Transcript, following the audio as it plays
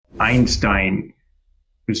Einstein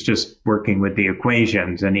was just working with the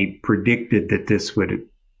equations, and he predicted that this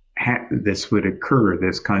would occur,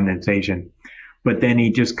 this condensation. But then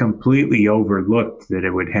he just completely overlooked that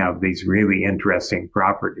it would have these really interesting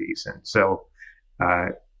properties. And so,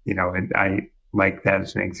 and I like that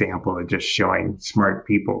as an example of just showing smart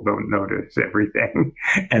people don't notice everything.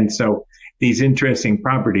 And so these interesting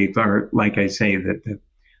properties are, like I say, that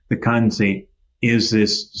the condensate is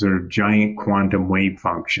this sort of giant quantum wave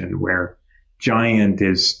function where giant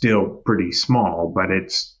is still pretty small, but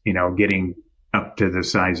it's, getting up to the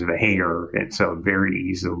size of a hair. And so very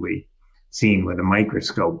easily seen with a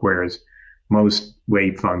microscope, whereas most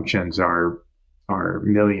wave functions are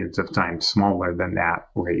millions of times smaller than that,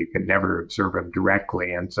 where you could never observe them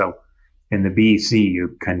directly. And so in the BEC,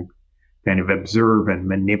 you can kind of observe and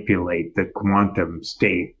manipulate the quantum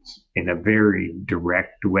states in a very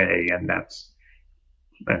direct way,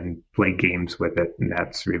 and play games with it. And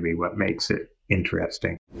that's really what makes it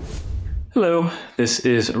interesting. Hello, this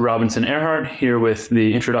is Robinson Earhart here with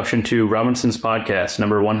the introduction to Robinson's podcast,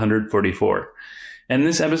 number 144. And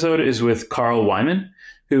this episode is with Carl Wieman,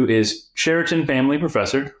 who is Sheraton Family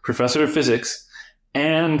Professor, Professor of Physics,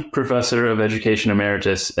 and Professor of Education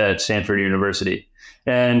Emeritus at Stanford University.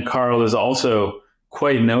 And Carl is also,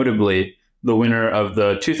 quite notably, the winner of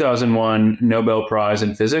the 2001 Nobel Prize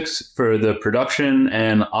in Physics for the production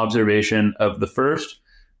and observation of the first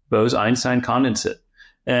Bose-Einstein condensate.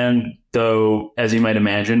 And though, as you might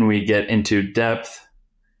imagine, we get into depth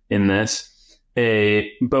in this,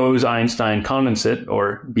 a Bose-Einstein condensate,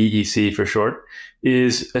 or BEC for short,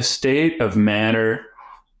 is a state of matter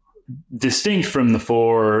distinct from the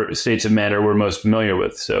four states of matter we're most familiar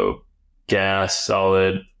with. So gas,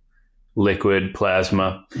 solid, liquid,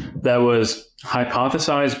 plasma. That was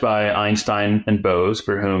hypothesized by Einstein and Bose,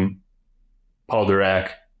 for whom Paul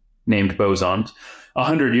Dirac named bosons,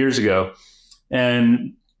 100 years ago.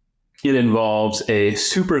 And it involves a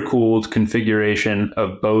supercooled configuration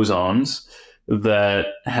of bosons that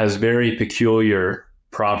has very peculiar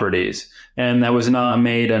properties. And that was not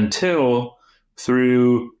made until,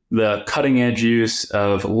 through the cutting edge use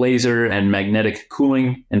of laser and magnetic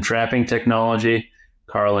cooling and trapping technology,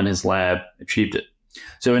 Carl and his lab achieved it.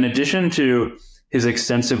 So in addition to his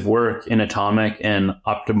extensive work in atomic and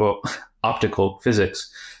optical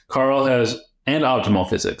physics, and optimal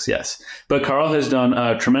physics, yes. But Carl has done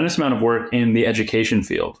a tremendous amount of work in the education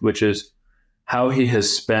field, which is how he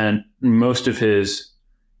has spent most of his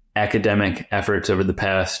academic efforts over the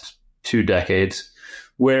past 2 decades,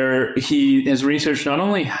 where he has researched not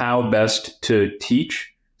only how best to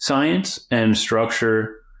teach science and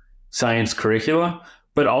structure science curricula,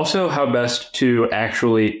 but also how best to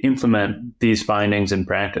actually implement these findings in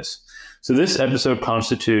practice. So this episode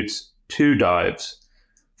constitutes 2 dives.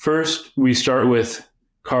 First, we start with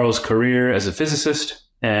Carl's career as a physicist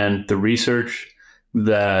and the research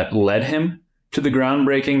that led him to the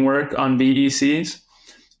groundbreaking work on BECs.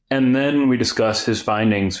 And then we discuss his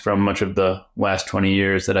findings from much of the last 20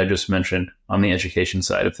 years that I just mentioned on the education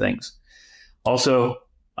side of things. Also,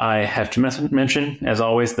 I have to mention, as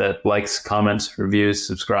always, that likes, comments, reviews,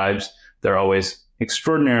 subscribes, they're always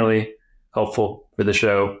extraordinarily helpful for the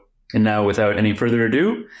show. And now, without any further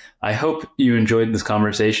ado, I hope you enjoyed this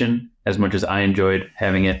conversation as much as I enjoyed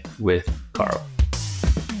having it with Carl.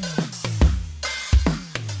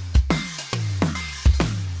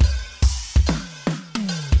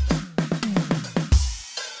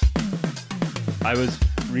 I was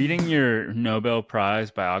reading your Nobel Prize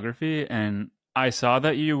biography, and I saw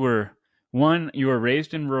that you were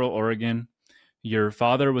raised in rural Oregon. Your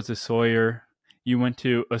father was a sawyer. You went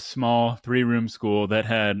to a small 3-room school that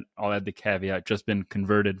had, I'll add the caveat, just been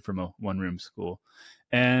converted from a 1-room school.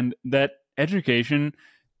 And that education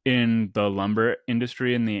in the lumber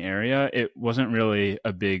industry in the area, it wasn't really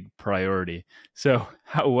a big priority. So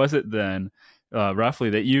how was it then, roughly,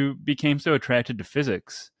 that you became so attracted to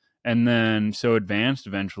physics and then so advanced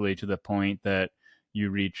eventually to the point that you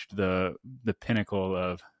reached the pinnacle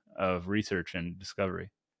of research and discovery?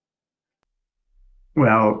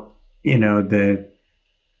 Well, the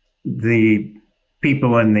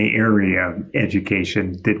people in the area,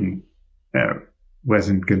 education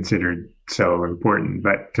wasn't considered so important,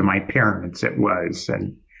 but to my parents it was,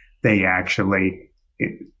 and they actually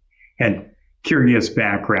had curious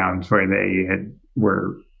backgrounds where they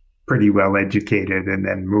were pretty well educated and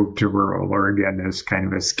then moved to rural Oregon as kind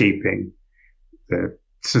of escaping the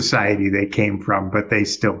society they came from, but they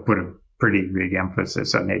still put a pretty big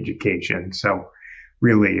emphasis on education. So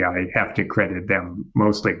really, I have to credit them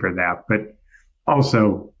mostly for that. But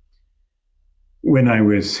also, when I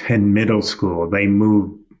was in middle school, they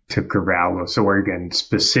moved to Corvallis, Oregon,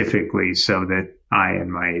 specifically so that I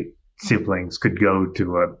and my siblings could go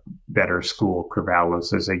to a better school.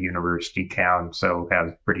 Corvallis is a university town, so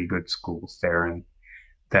has pretty good schools there. And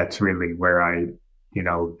that's really where I,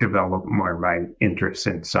 developed more of my interest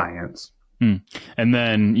in science. And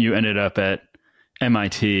then you ended up at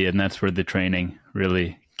MIT, and that's where the training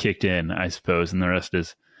really kicked in, I suppose. And the rest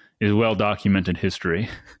is well-documented history.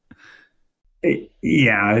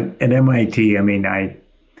 Yeah, at MIT, I mean,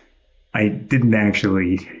 I didn't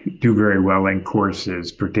actually do very well in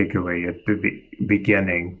courses, particularly at the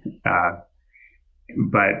beginning,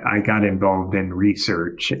 but I got involved in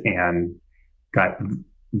research and got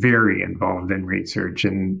very involved in research,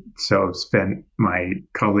 and so spent my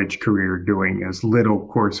college career doing as little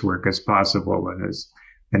coursework as possible and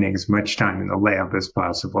spending as much time in the lab as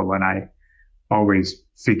possible. And I always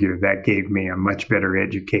figured that gave me a much better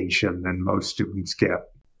education than most students get.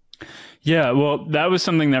 Yeah, well, that was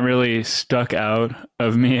something that really stuck out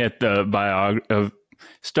of me at the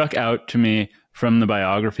stuck out to me from the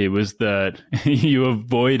biography, was that you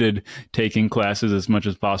avoided taking classes as much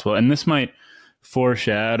as possible. And this might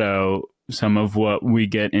foreshadow some of what we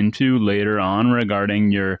get into later on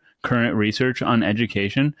regarding your current research on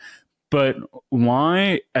education. But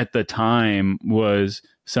why at the time was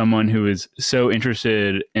someone who is so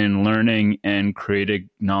interested in learning and creating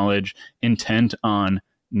knowledge intent on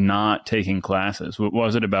not taking classes? What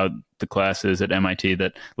was it about the classes at MIT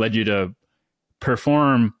that led you to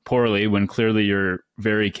perform poorly when clearly you're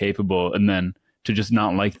very capable, and then to just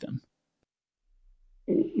not like them?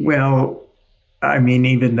 Well, I mean,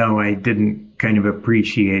 even though I didn't kind of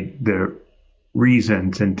appreciate the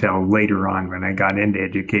reasons until later on when I got into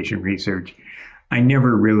education research, I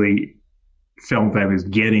never really felt I was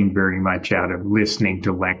getting very much out of listening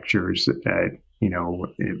to lectures.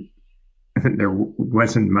 There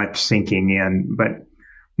wasn't much sinking in, but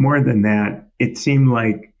more than that, it seemed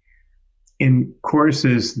like in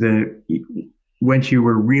courses that what you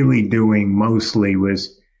were really doing mostly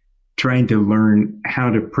was trying to learn how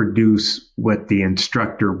to produce what the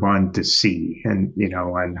instructor wanted to see, and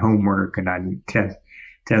on homework and on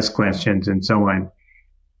test questions and so on.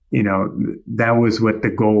 That was what the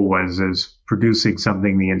goal was, is producing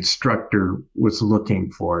something the instructor was looking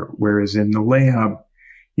for. Whereas in the lab,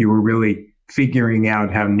 you were really figuring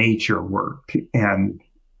out how nature worked and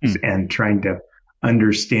trying to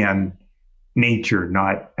understand nature,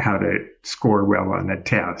 not how to score well on a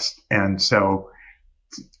test. And so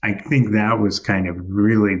I think that was kind of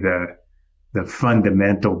really the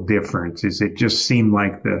fundamental difference. Is it just seemed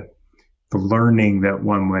like the learning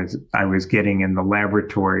that I was getting in the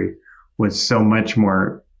laboratory was so much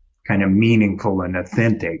more kind of meaningful and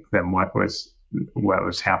authentic than what was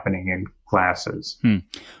happening in classes.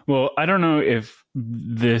 Well, I don't know if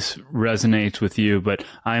this resonates with you, but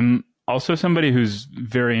I'm also somebody who's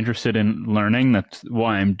very interested in learning. That's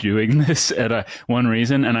why I'm doing this at one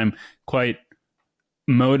reason, and I'm quite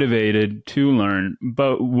motivated to learn.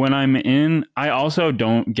 But when I'm in, I also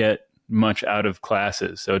don't get much out of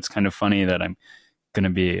classes. So it's kind of funny that I'm going to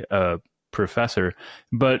be a professor.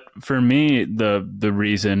 But for me, the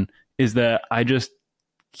reason is that I just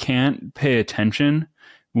can't pay attention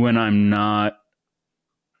when I'm not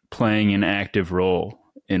playing an active role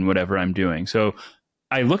in whatever I'm doing. So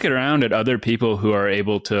I look around at other people who are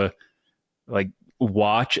able to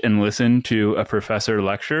watch and listen to a professor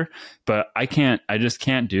lecture, but I just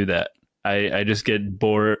can't do that. I just get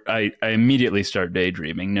bored. I immediately start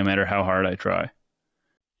daydreaming no matter how hard I try.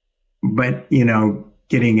 But,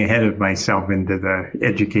 getting ahead of myself into the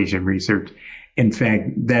education research, in fact,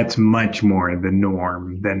 that's much more the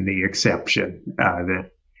norm than the exception,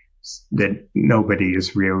 that nobody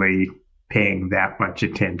is really paying that much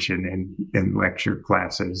attention in lecture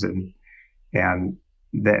classes, and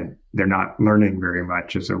that they're not learning very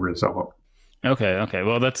much as a result. Okay.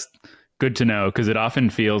 Well, that's good to know, because it often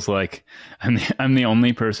feels like I'm the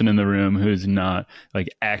only person in the room who's not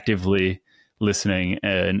actively listening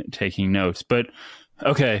and taking notes. But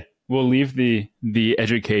okay, we'll leave the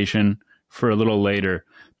education for a little later.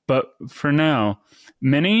 But for now,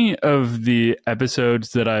 many of the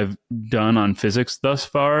episodes that I've done on physics thus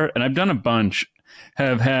far, and I've done a bunch,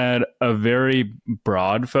 have had a very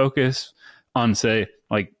broad focus on, say,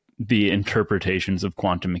 the interpretations of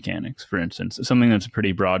quantum mechanics, for instance, something that's a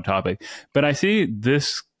pretty broad topic. But I see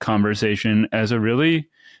this conversation as a really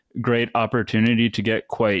great opportunity to get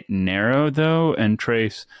quite narrow, though, and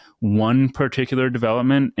trace one particular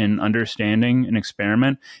development in understanding an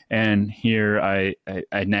experiment. And here I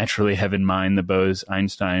naturally have in mind the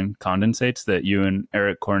Bose-Einstein condensates that you and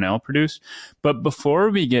Eric Cornell produced. But before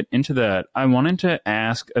we get into that, I wanted to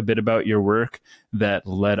ask a bit about your work that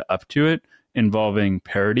led up to it involving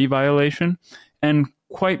parity violation. And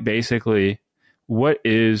quite basically, what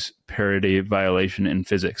is parity violation in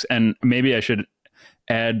physics? And maybe I should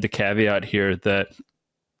add the caveat here that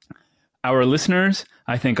our listeners,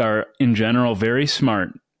 I think, are in general very smart,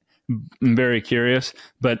 very curious,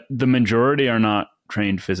 but the majority are not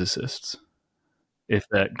trained physicists, if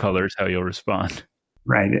that colors how you'll respond.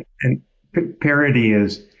 Right. And parity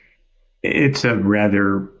it's a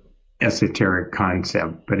rather esoteric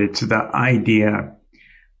concept, but it's the idea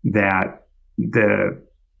that the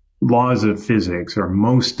laws of physics, or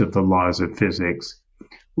most of the laws of physics,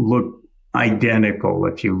 look identical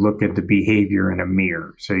if you look at the behavior in a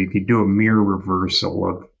mirror. So if you do a mirror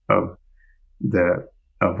reversal of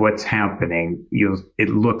what's happening, it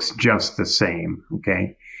looks just the same.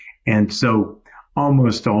 Okay. And so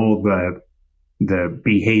almost all the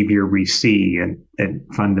behavior we see in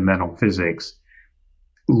fundamental physics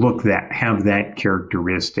have that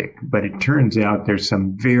characteristic. But it turns out there's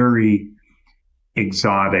some very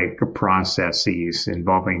exotic processes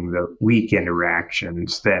involving the weak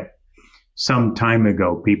interactions that some time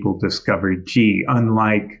ago people discovered,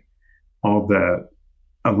 unlike all the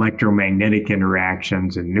electromagnetic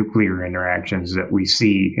interactions and nuclear interactions that we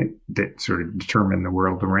see that sort of determine the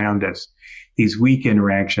world around us, these weak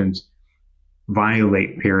interactions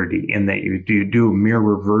violate parity in that you do a mirror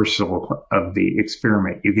reversal of the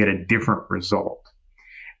experiment, you get a different result.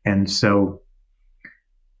 And so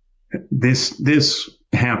this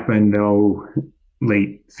happened,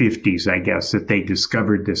 late 50s, I guess, that they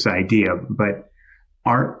discovered this idea. But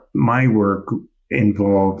my work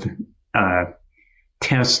involved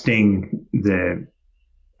testing the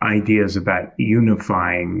ideas about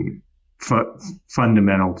unifying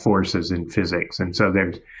fundamental forces in physics. And so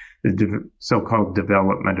there's the so-called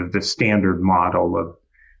development of the standard model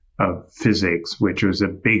of physics, which was a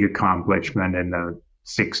big accomplishment in the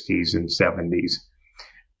 60s and 70s,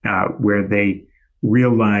 where they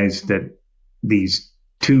realized that these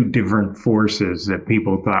two different forces that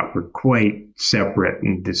people thought were quite separate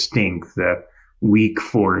and distinct, the weak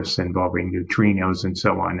force involving neutrinos and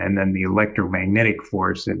so on, and then the electromagnetic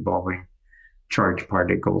force involving charged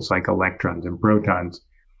particles like electrons and protons.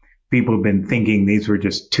 People have been thinking these were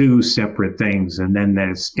just two separate things, and then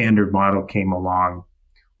the standard model came along.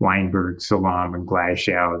 Weinberg, Salam, and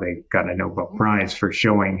Glasgow, they got a Nobel Prize for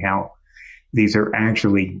showing how these are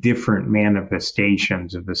actually different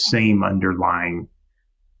manifestations of the same underlying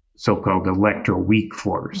so-called electroweak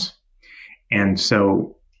force. And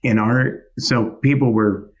so people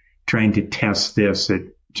were trying to test this at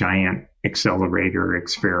giant accelerator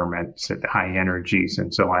experiments at high energies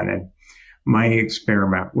and so on. And my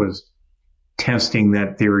experiment was testing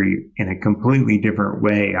that theory in a completely different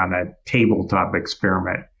way on a tabletop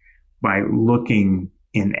experiment by looking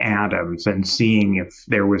in atoms and seeing if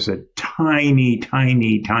there was a tiny,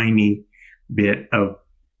 tiny, tiny bit of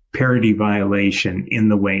parity violation in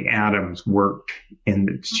the way atoms worked,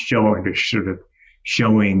 in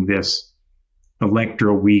showing this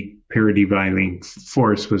electroweak parity violating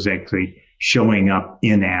force was actually showing up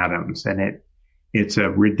in atoms. And it's a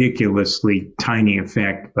ridiculously tiny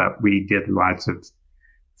effect, but we did lots of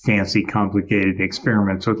fancy, complicated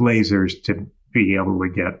experiments with lasers to be able to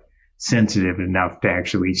get sensitive enough to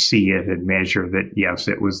actually see it and measure that, yes,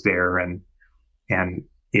 it was there, and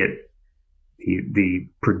the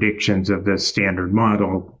predictions of the standard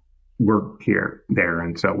model worked there.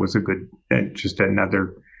 And so it was just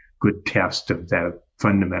another good test of the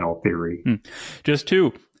fundamental theory. Just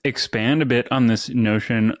to expand a bit on this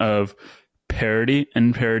notion of parity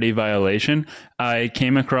and parity violation, I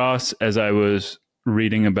came across, as I was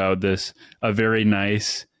reading about this, a very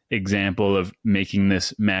nice example of making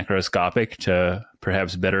this macroscopic to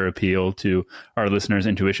perhaps better appeal to our listeners'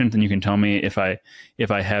 intuitions. And you can tell me if I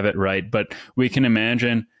have it right. But we can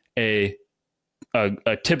imagine a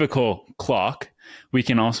typical clock. We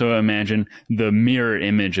can also imagine the mirror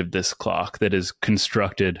image of this clock that is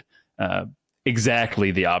constructed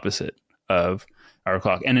exactly the opposite of our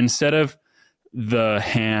clock. And instead of the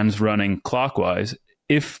hands running clockwise,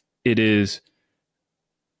 if it is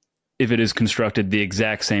constructed the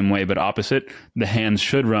exact same way but opposite, the hands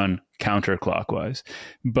should run counterclockwise.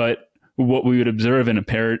 But what we would observe in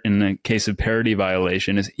the case of parity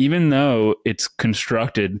violation is, even though it's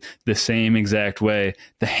constructed the same exact way,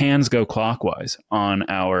 the hands go clockwise on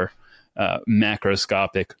our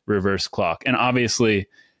macroscopic reverse clock. And obviously,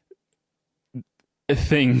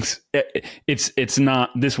 it's not,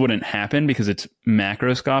 this wouldn't happen because it's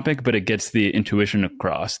macroscopic, but it gets the intuition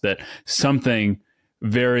across that something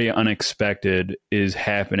very unexpected is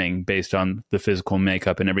happening based on the physical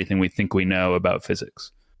makeup and everything we think we know about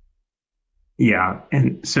physics. Yeah,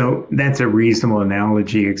 and so that's a reasonable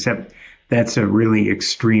analogy, except that's a really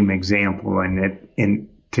extreme example, and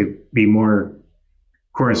to be more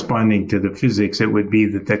corresponding to the physics, it would be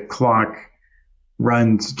that the clock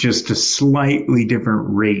runs just a slightly different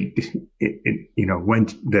rate. When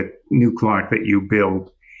the new clock that you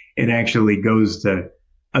build, it actually goes the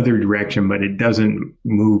other direction, but it doesn't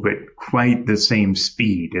move at quite the same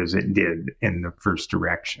speed as it did in the first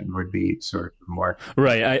direction, would be sort of more.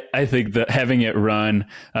 Right. I think that having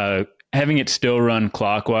it still run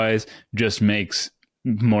clockwise just makes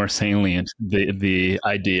more salient the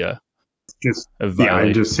idea.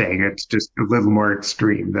 I'm just saying it's just a little more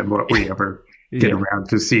extreme than what we ever get around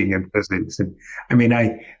to seeing in physics. And I mean,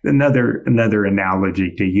 another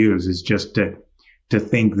analogy to use is just to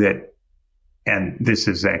think that, and this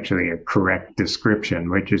is actually a correct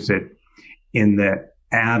description, which is that in the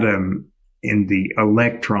atom, in the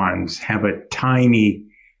electrons have a tiny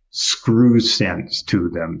screw sense to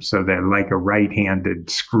them. So they're like a right-handed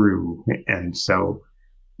screw. And so,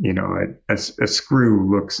 a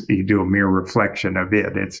screw looks, you do a mirror reflection of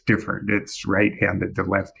it. It's different. It's right-handed to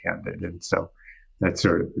left-handed. And so that's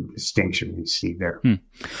sort of the distinction we see there.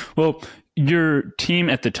 Well, your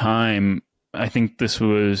team at the time, I think this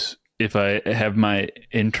was, if I have my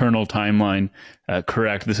internal timeline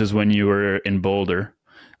correct, this is when you were in Boulder.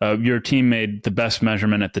 Your team made the best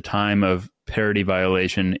measurement at the time of parity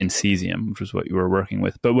violation in cesium, which was what you were working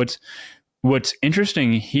with. But what's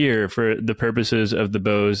interesting here for the purposes of the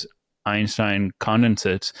Bose-Einstein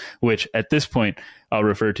condensates, which at this point I'll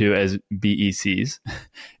refer to as BECs,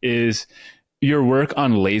 is your work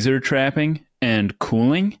on laser trapping and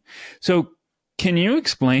cooling. So can you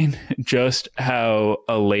explain just how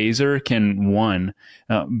a laser can, one,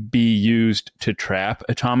 be used to trap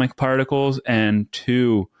atomic particles, and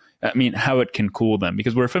two, how it can cool them?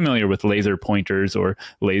 Because we're familiar with laser pointers or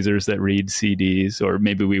lasers that read CDs, or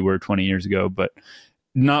maybe we were 20 years ago, but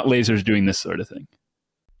not lasers doing this sort of thing.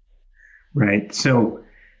 Right. So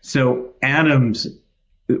atoms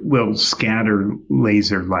will scatter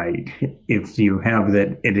laser light if you have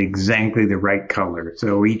that at exactly the right color.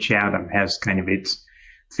 So each atom has kind of its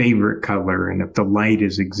favorite color, and if the light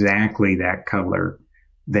is exactly that color,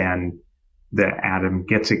 then the atom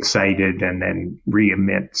gets excited and then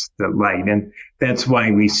re-emits the light. And that's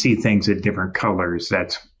why we see things at different colors.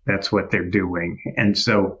 That's what they're doing. And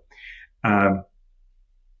so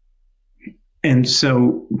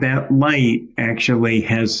that light actually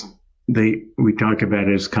has we talk about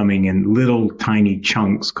it as coming in little tiny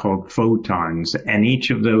chunks called photons, and each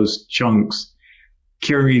of those chunks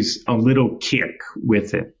carries a little kick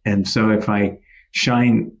with it. And so if I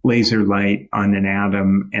shine laser light on an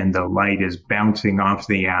atom and the light is bouncing off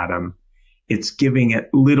the atom, it's giving it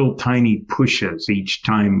little tiny pushes each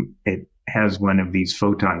time it has one of these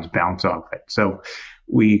photons bounce off it. So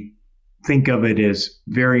we think of it as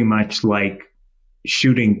very much like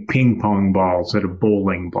shooting ping pong balls at a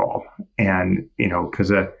bowling ball. And,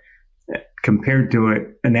 because compared to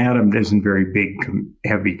it, an atom isn't very big,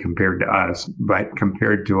 heavy compared to us, but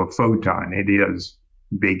compared to a photon, it is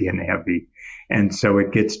big and heavy. And so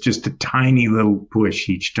it gets just a tiny little push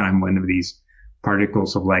each time one of these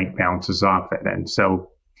particles of light bounces off it. And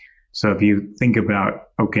so if you think about,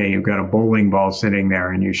 okay, you've got a bowling ball sitting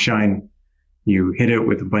there and you hit it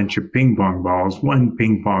with a bunch of ping pong balls, one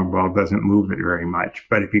ping pong ball doesn't move it very much.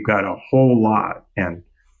 But if you've got a whole lot, and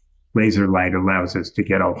laser light allows us to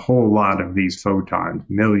get a whole lot of these photons,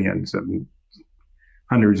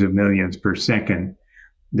 hundreds of millions per second,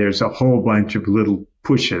 there's a whole bunch of little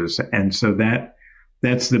pushes. And so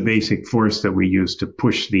that's the basic force that we use to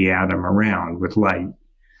push the atom around with light.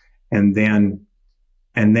 And then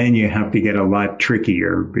you have to get a lot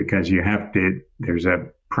trickier, because there's a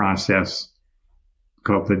process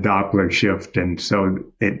called the Doppler shift. And so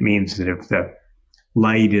it means that if the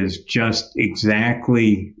light is just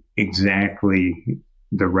exactly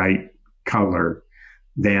the right color,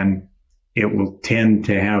 then it will tend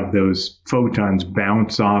to have those photons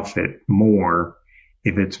bounce off it more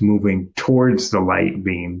if it's moving towards the light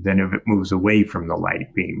beam than if it moves away from the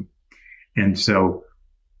light beam. And so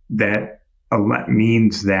that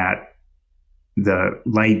means that the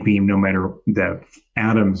light beam, no matter the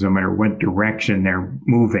atoms, no matter what direction they're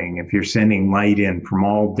moving, if you're sending light in from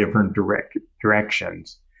all different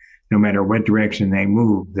directions, no matter what direction they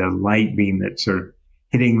move, the light beam that's sort of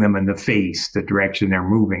hitting them in the face, the direction they're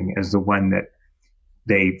moving, is the one that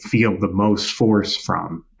they feel the most force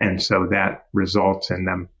from. And so that results in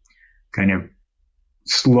them kind of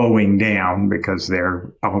slowing down because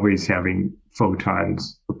they're always having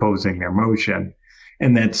photons opposing their motion.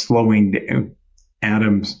 And that slowing down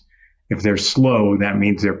atoms, if they're slow, that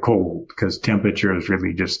means they're cold because temperature is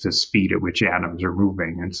really just the speed at which atoms are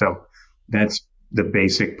moving. And so that's the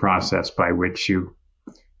basic process by which you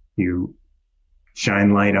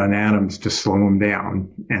shine light on atoms to slow them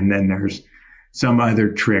down. And then there's some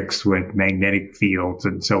other tricks with magnetic fields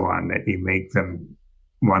and so on that you make them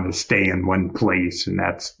want to stay in one place, and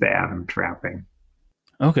that's the atom trapping.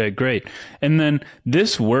 Okay, great. And then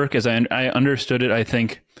this work, as I understood it, I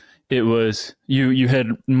think it was you had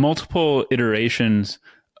multiple iterations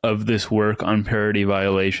of this work on parity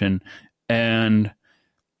violation, and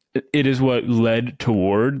it is what led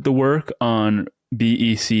toward the work on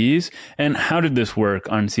BECs. And how did this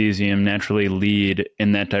work on cesium naturally lead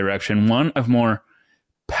in that direction? One of more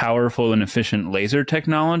powerful and efficient laser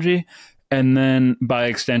technology, and then by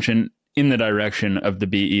extension in the direction of the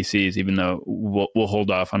BECs, even though we'll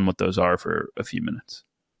hold off on what those are for a few minutes.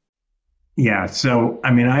 Yeah. So,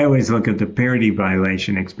 I mean, I always look at the parity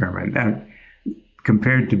violation experiment.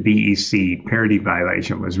 Compared to BEC, parity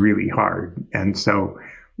violation was really hard. And so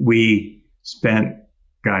we spent,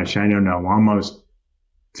 gosh, I don't know, almost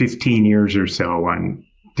 15 years or so on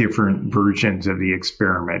different versions of the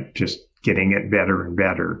experiment, just getting it better and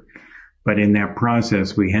better. But in that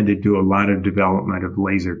process, we had to do a lot of development of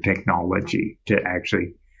laser technology to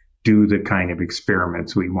actually do the kind of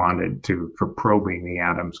experiments we wanted to for probing the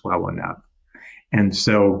atoms well enough. And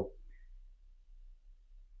so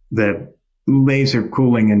the laser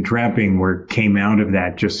cooling and trapping work came out of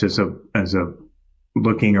that just as a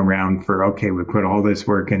looking around for, okay, we put all this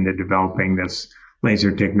work into developing this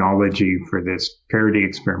laser technology for this parity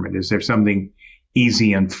experiment. Is there something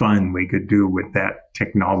easy and fun we could do with that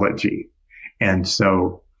technology? And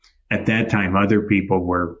so at that time, other people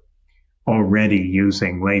were already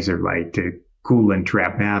using laser light to cool and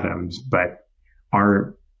trap atoms, but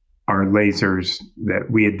our lasers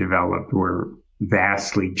that we had developed were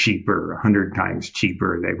vastly cheaper, 100 times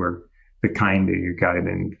cheaper. They were the kind that you got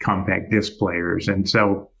in compact disc players. And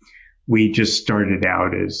so we just started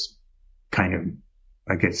out as kind of,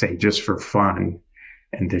 like I say, just for fun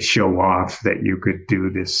and to show off that you could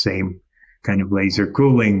do this same kind of laser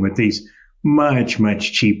cooling with these much,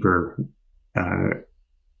 much cheaper,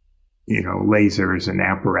 lasers and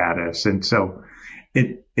apparatus. And so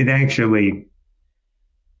it actually,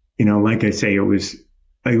 like I say,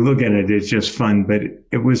 I look at it as just fun, but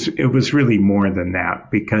it was really more than that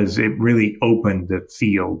because it really opened the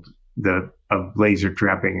field of laser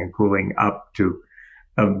trapping and cooling up to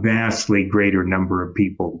a vastly greater number of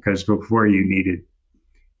people. Because before you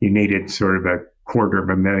needed sort of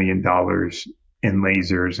 $250,000 in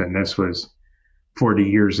lasers, and this was 40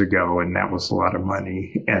 years ago, and that was a lot of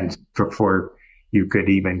money. And before you could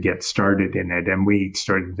even get started in it, and we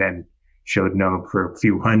started then showed no, for a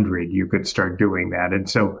few hundred, you could start doing that. And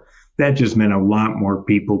so that just meant a lot more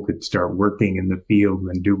people could start working in the field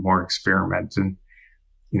and do more experiments. And,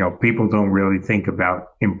 people don't really think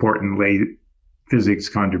about important physics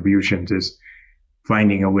contributions as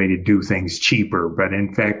finding a way to do things cheaper. But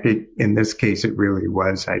in fact, in this case, it really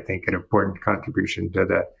was, I think, an important contribution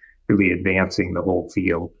to really advancing the whole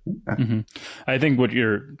field. Mm-hmm. I think what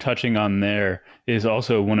you're touching on there is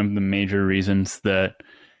also one of the major reasons that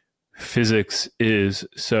physics is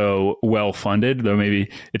so well funded, though maybe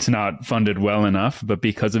it's not funded well enough, but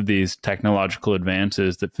because of these technological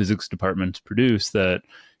advances that physics departments produce that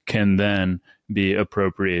can then be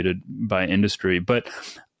appropriated by industry. But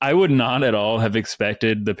I would not at all have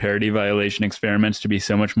expected the parity violation experiments to be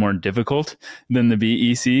so much more difficult than the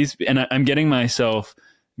BECs. And I'm getting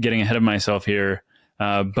ahead of myself here,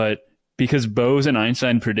 but because Bose and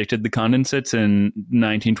Einstein predicted the condensates in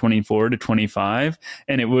 1924 to 25,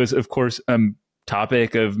 and it was, of course, a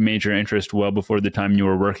topic of major interest well before the time you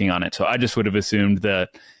were working on it. So I just would have assumed that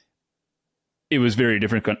it was very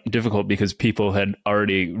difficult because people had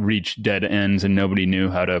already reached dead ends and nobody knew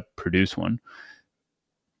how to produce one.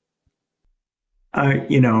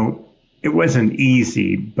 It wasn't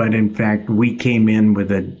easy, but in fact, we came in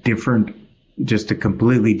with a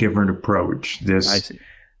completely different approach. I see.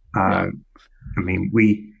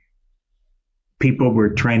 People were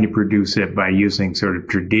trying to produce it by using sort of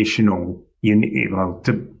traditional,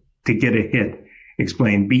 to get a hit,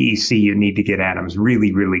 explain BEC, you need to get atoms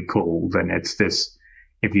really, really cold. And it's this,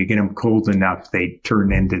 if you get them cold enough, they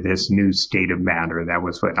turn into this new state of matter. That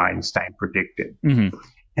was what Einstein predicted. Mm-hmm.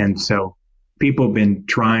 And so people have been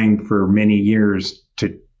trying for many years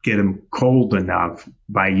to get them cold enough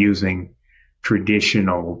by using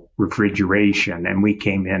traditional refrigeration. And we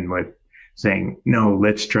came in with saying, no,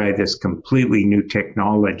 let's try this completely new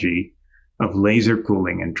technology of laser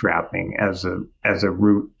cooling and trapping as a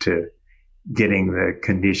route to getting the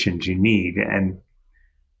conditions you need. And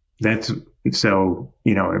that's so,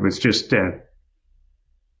 it was just it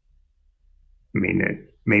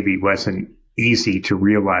maybe wasn't easy to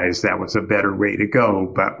realize that was a better way to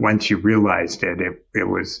go, but once you realized it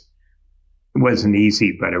wasn't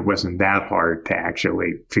easy, but it wasn't that hard to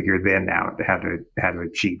actually figure then out how to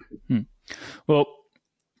achieve it. Well,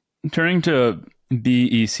 turning to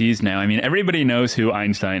BECs now, everybody knows who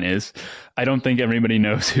Einstein is. I don't think everybody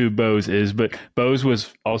knows who Bose is, but Bose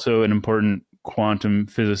was also an important quantum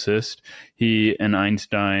physicist. He and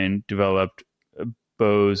Einstein developed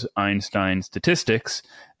Bose-Einstein statistics,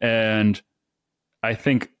 and I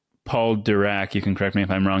think Paul Dirac, you can correct me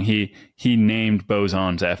if I'm wrong, he named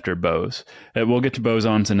bosons after Bose. We'll get to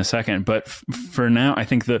bosons in a second, but for now, I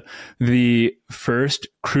think the first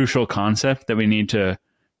crucial concept that we need to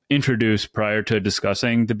introduce prior to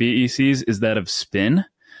discussing the BECs is that of spin.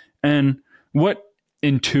 And what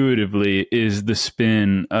intuitively is the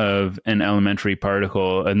spin of an elementary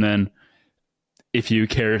particle? And then if you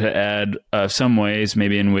care to add some ways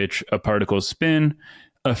maybe in which a particle's spin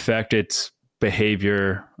affect its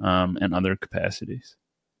behavior and other capacities.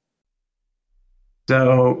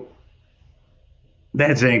 So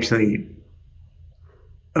that's actually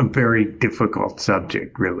a very difficult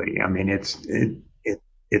subject, really.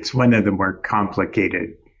 It's one of the more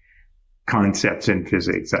complicated concepts in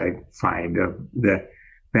physics, I find, of the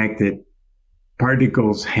fact that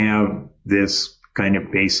particles have this kind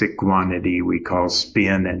of basic quantity we call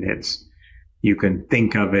spin, and you can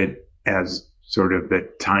think of it as sort of the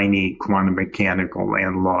tiny quantum mechanical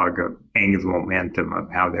analog of angular momentum of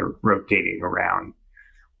how they're rotating around.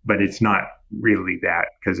 But it's not really that,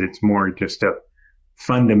 because it's more just a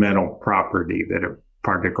fundamental property that a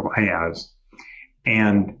particle has.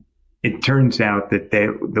 And it turns out that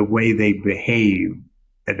the way they behave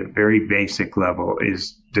at a very basic level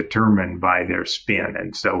is determined by their spin.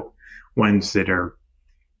 And so ones that are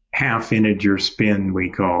half integer spin we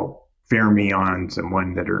call fermions, and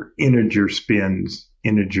one that are integer spins,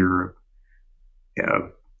 a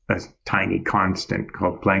tiny constant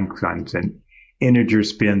called Planck's, and integer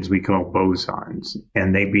spins we call bosons.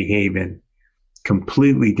 And they behave in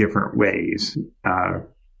completely different ways.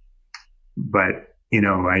 But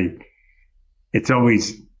it's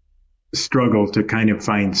always struggled to kind of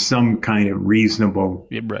find some kind of reasonable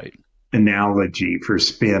analogy for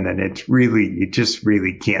spin, and you just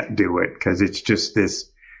really can't do it, because it's just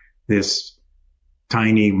this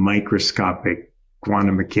tiny microscopic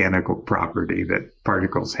quantum mechanical property that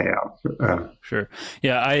particles have. Sure.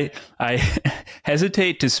 Yeah, I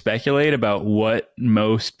hesitate to speculate about what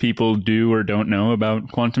most people do or don't know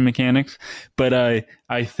about quantum mechanics, but I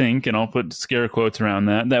think, and I'll put scare quotes around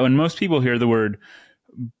that when most people hear the word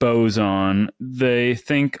boson, they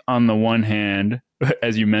think on the one hand,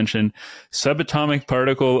 as you mentioned, subatomic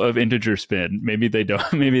particle of integer spin. Maybe they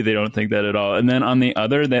don't think that at all. And then on the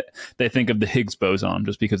other, that they think of the Higgs boson,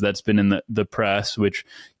 just because that's been in the press, which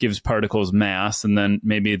gives particles mass. And then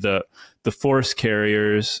maybe the force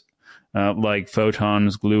carriers, like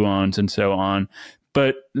photons, gluons, and so on.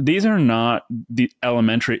 But these are not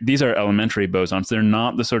these are elementary bosons. They're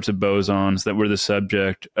not the sorts of bosons that were the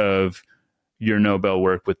subject of your Nobel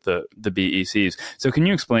work with the BECs. So can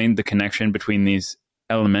you explain the connection between these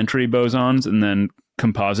elementary bosons and then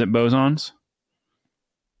composite bosons?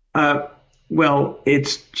 Well,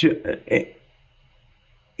 it's just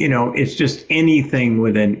anything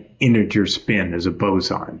with an integer spin is a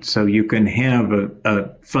boson. So you can have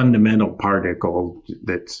a fundamental particle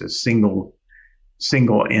that's a single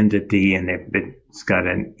entity, and if it's got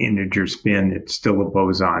an integer spin, it's still a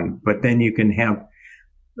boson. But then you can have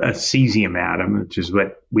a cesium atom, which is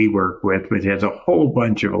what we work with, which has a whole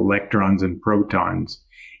bunch of electrons and protons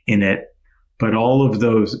in it. But all of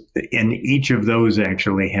those, and each of those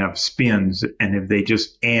actually have spins, and if they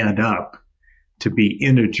just add up to be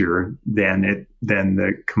integer, then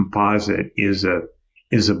the composite is a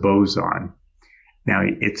boson. Now,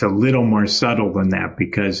 it's a little more subtle than that,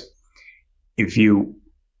 because if you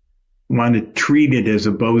want to treat it as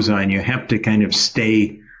a boson, you have to kind of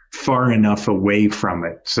stay far enough away from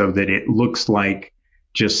it so that it looks like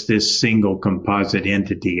just this single composite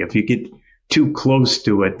entity. If you get too close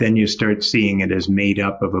to it, then you start seeing it as made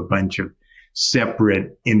up of a bunch of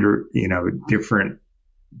separate, different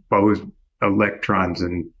electrons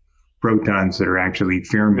and protons that are actually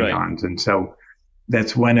fermions. Right. And so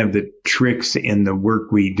that's one of the tricks in the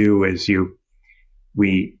work we do, is you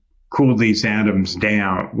we cool these atoms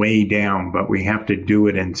down, way down, but we have to do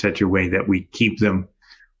it in such a way that we keep them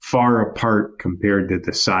far apart compared to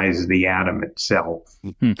the size of the atom itself.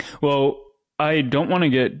 Well, I don't want to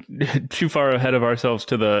get too far ahead of ourselves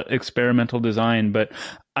to the experimental design, but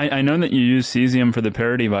I know that you use cesium for the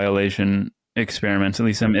parity violation experiments, at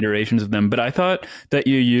least some iterations of them. But I thought that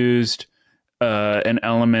you used an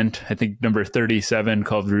element, I think number 37,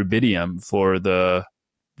 called rubidium for the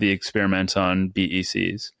experiments on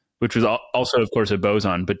BECs, which was also, of course, a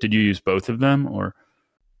boson. But did you use both of them, or?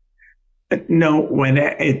 No,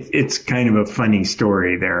 it's kind of a funny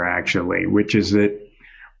story there, actually, which is that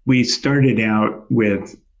we started out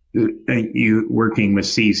with you working with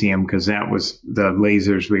cesium because that was the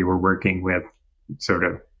lasers we were working with, sort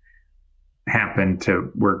of happened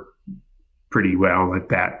to work pretty well at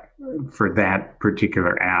that for that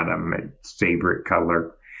particular atom, its favorite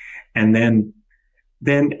color. And then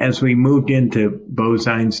as we moved into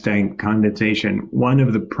Bose-Einstein condensation, one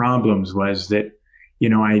of the problems was that,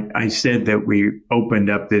 I said that we opened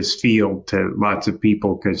up this field to lots of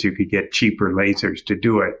people because you could get cheaper lasers to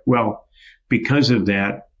do it. Well, because of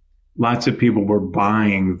that, lots of people were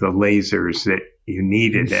buying the lasers that you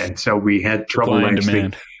needed. And so we had trouble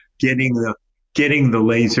actually getting the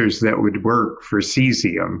lasers that would work for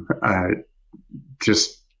cesium,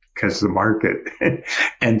 just because the market.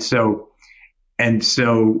 And so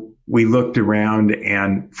we looked around,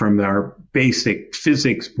 and from our basic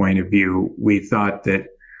physics point of view, we thought that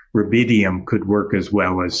rubidium could work as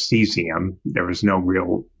well as cesium. There was no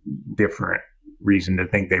real different reason to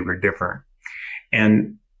think they were different.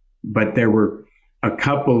 But there were a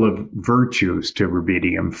couple of virtues to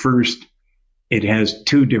rubidium. First, it has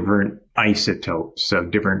two different isotopes, so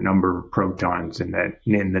different number of protons in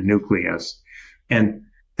the nucleus. And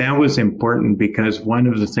that was important because one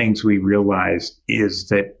of the things we realized is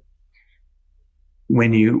that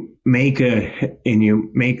when you make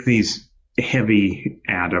these heavy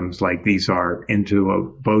atoms like these are into a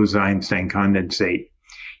Bose-Einstein condensate,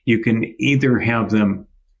 you can either have them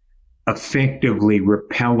effectively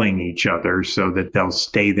repelling each other so that they'll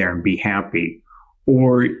stay there and be happy,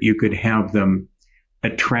 or you could have them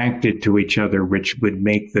attracted to each other, which would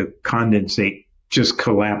make the condensate just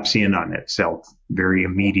collapse in on itself very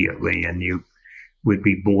immediately, and you would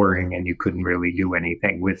be boring and you couldn't really do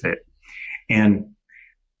anything with it. And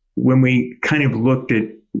when we kind of looked at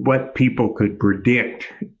what people could predict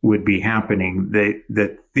would be happening,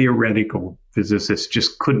 the theoretical physicists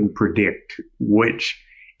just couldn't predict which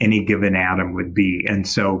any given atom would be. And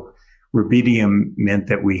so rubidium meant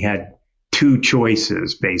that we had two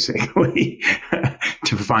choices, basically,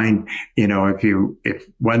 to find, if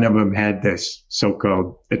one of them had this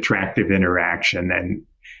so-called attractive interaction, and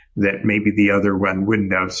that maybe the other one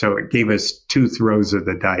wouldn't have. So it gave us two throws of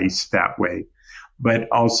the dice that way. But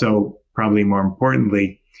also, probably more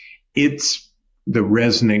importantly, the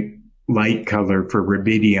resonant light color for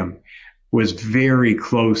rubidium was very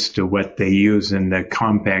close to what they use in the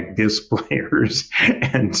compact disc players.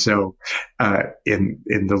 And so in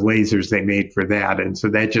the lasers they made for that. And so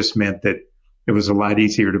that just meant that it was a lot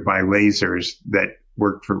easier to buy lasers that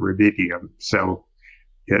worked for rubidium. So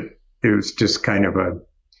it was just kind of a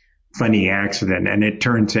funny accident. And it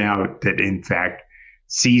turns out that, in fact,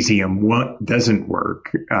 cesium doesn't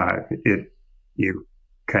work. You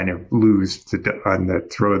kind of lose on the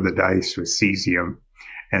throw of the dice with cesium.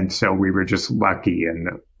 And so we were just lucky in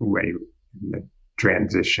the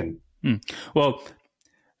transition. Well,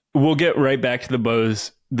 we'll get right back to the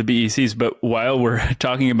BECs, but while we're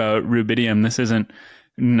talking about rubidium, this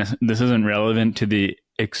isn't relevant to the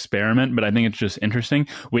experiment, but I think it's just interesting.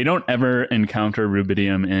 We don't ever encounter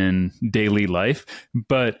rubidium in daily life,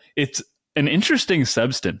 but it's an interesting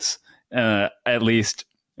substance, at least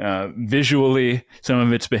visually, some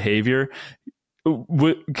of its behavior.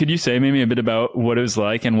 Could you say maybe a bit about what it was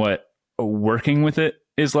like and what working with it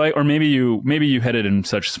is like? Or maybe you had it in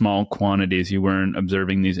such small quantities you weren't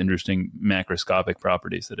observing these interesting macroscopic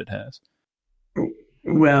properties that it has.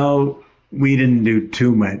 Well, we didn't do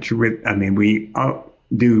too much with. I mean, we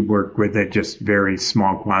do work with it just very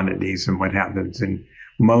small quantities and what happens, and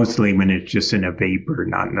mostly when it's just in a vapor,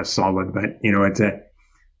 not in a solid. But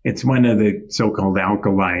it's one of the so-called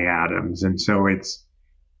alkali atoms, and so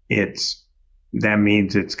that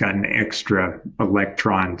means it's got an extra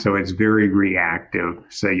electron, so it's very reactive.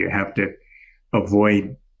 So you have to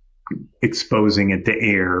avoid exposing it to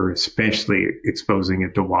air, especially exposing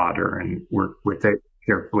it to water, and work with it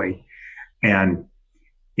carefully. And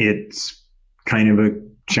it's kind of a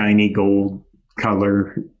shiny gold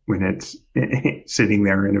color when it's sitting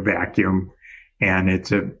there in a vacuum, and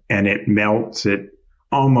it melts at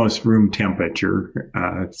almost room temperature.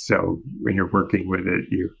 So when you're working with it,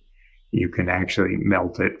 you can actually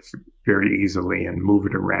melt it very easily and move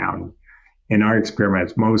it around. In our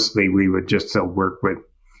experiments, mostly we would just work with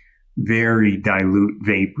very dilute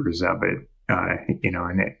vapors of it,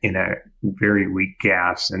 in a very weak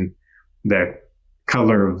gas, and the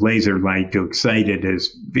color of laser light to excite it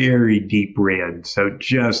is very deep red, so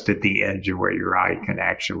just at the edge of where your eye can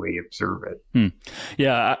actually observe it.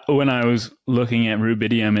 Yeah, when I was looking at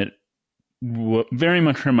rubidium, it very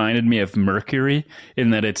much reminded me of mercury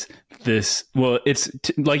in that it's this. Well,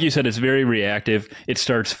 like you said, it's very reactive. It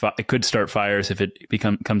could start fires if it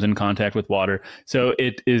comes in contact with water. So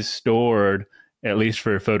it is stored, at least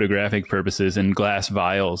for photographic purposes, in glass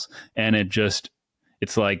vials, and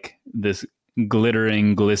it's like this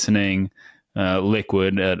glittering, glistening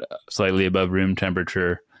liquid at slightly above room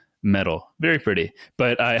temperature metal. Very pretty.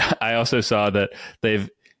 But I also saw that they've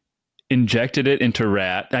injected it into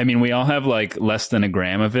rat. I mean, we all have like less than a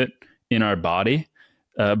gram of it in our body.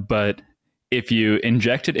 But if you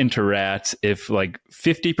inject it into rats, if like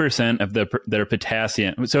 50% of their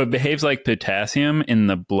potassium, so it behaves like potassium in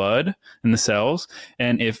the blood, in the cells.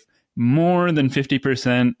 And if more than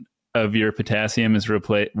 50% of your potassium is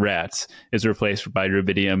replaced by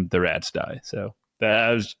rubidium, the rats die. So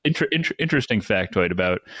that was interesting factoid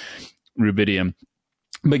about rubidium.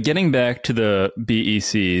 But getting back to the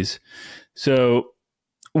BECs, so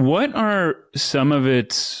what are some of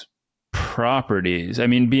its properties? I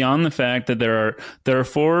mean, beyond the fact that there are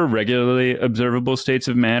 4 regularly observable states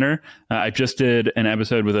of matter. I just did an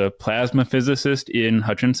episode with a plasma physicist, Ian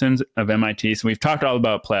Hutchinson of MIT. So we've talked all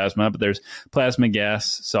about plasma, but there's plasma,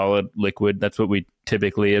 gas, solid, liquid. That's what we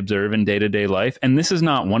typically observe in day-to-day life. And this is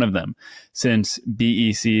not one of them, since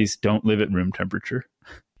BECs don't live at room temperature.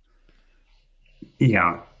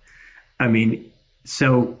 Yeah. I mean,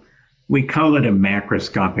 so we call it a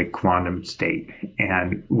macroscopic quantum state.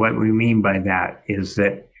 And what we mean by that is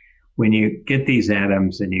that when you get these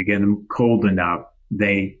atoms and you get them cold enough,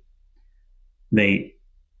 they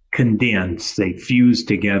condense, they fuse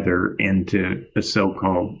together into a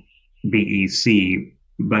so-called BEC.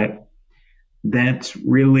 But that's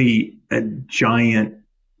really a giant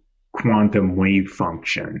quantum wave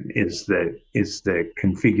function is the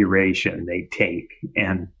configuration they take.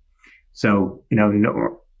 And so,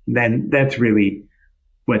 then that's really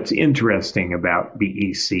what's interesting about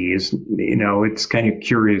BEC is, it's kind of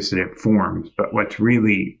curious that it forms, but what's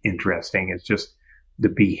really interesting is just the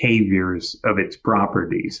behaviors of its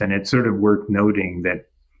properties. And it's sort of worth noting that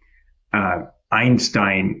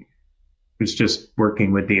Einstein was just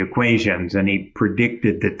working with the equations, and he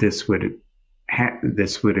predicted that this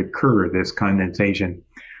would occur, this condensation.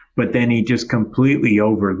 But then he just completely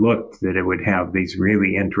overlooked that it would have these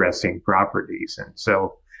really interesting properties. And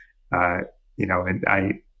so, and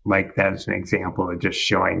I like that as an example of just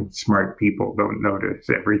showing smart people don't notice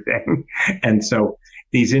everything. And so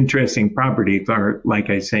these interesting properties are, like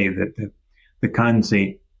I say, that the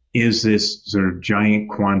condensate is this sort of giant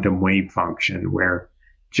quantum wave function where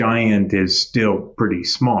giant is still pretty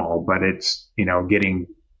small, but it's, getting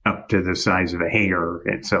up to the size of a hair.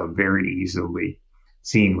 And so very easily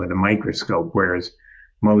seen with a microscope, whereas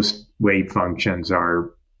most wave functions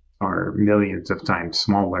are millions of times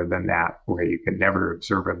smaller than that, where you can never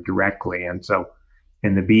observe them directly. And so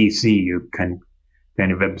in the BEC, you can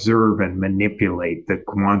kind of observe and manipulate the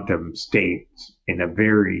quantum states in a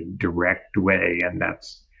very direct way,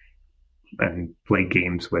 and play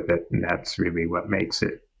games with it. And that's really what makes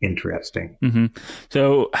it interesting. Mm-hmm.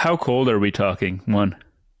 So how cold are we talking? One.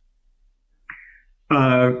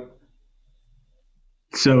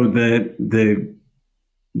 So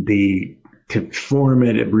to form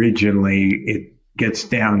it originally, it gets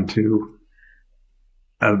down to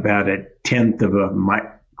about 1/10 of a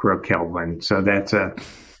microkelvin. So that's a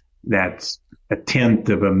 1/10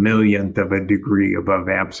 of a millionth of a degree above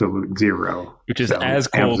absolute zero, which is as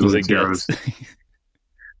cold as it gets.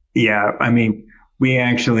 Yeah, I mean, we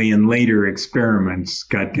actually in later experiments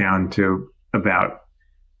got down to about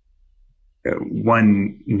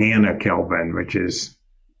 1 nanokelvin, which is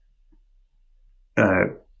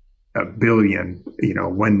a billion,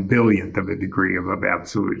 1/1000th of a degree above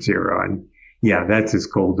absolute zero. And yeah, that's as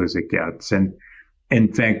cold as it gets. And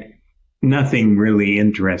in fact, nothing really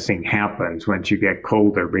interesting happens once you get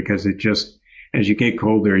colder, because as you get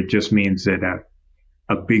colder, it just means that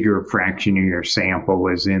a bigger fraction of your sample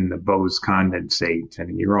is in the Bose condensate.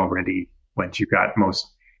 And you're already, once you got most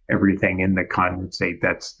everything in the condensate,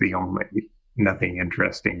 that's nothing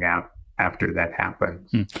interesting after that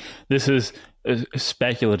happens. This is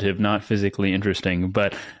speculative, not physically interesting.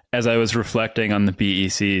 But as I was reflecting on the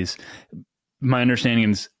BECs, my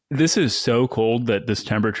understanding is this is so cold that this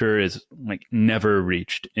temperature is like never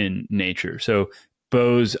reached in nature. So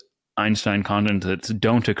Bose-Einstein condensates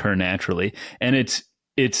don't occur naturally, and it's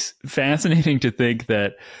fascinating to think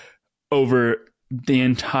that over the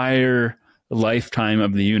entire lifetime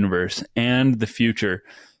of the universe and the future,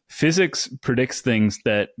 physics predicts things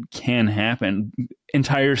that can happen,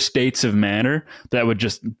 entire states of matter that would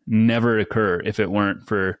just never occur if it weren't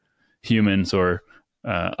for humans or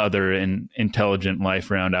other intelligent life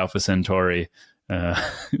around Alpha Centauri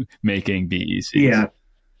making BECs. Yeah.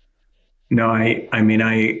 No, I mean,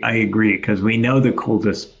 I agree, because we know the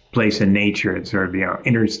coldest place in nature is sort of,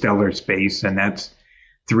 interstellar space, and that's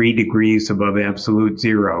 3 degrees above absolute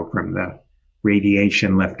zero from the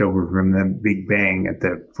radiation left over from the Big Bang at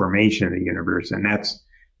the formation of the universe. And that's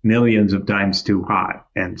millions of times too hot.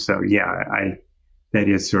 And so, that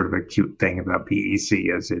is sort of a cute thing about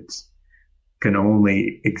PEC, is it's can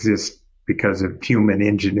only exist because of human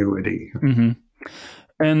ingenuity. Mm-hmm.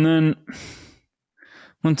 And then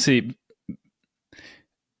let's see,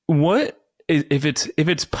 what if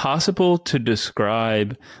it's possible to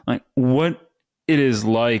describe like what it is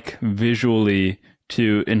like visually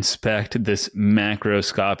to inspect this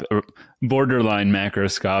macroscopic or borderline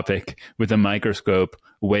macroscopic with a microscope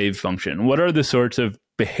wave function? What are the sorts of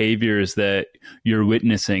behaviors that you're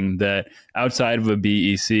witnessing that outside of a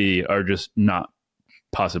BEC are just not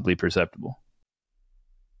possibly perceptible?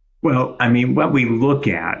 Well, I mean, what we look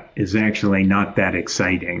at is actually not that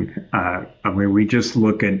exciting. I mean, we just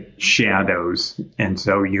look at shadows, and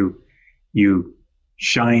so you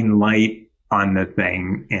shine light on the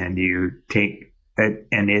thing, and you take it,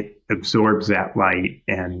 and it absorbs that light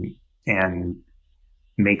and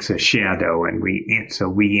makes a shadow, and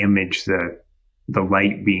we image the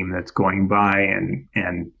light beam that's going by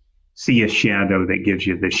and see a shadow that gives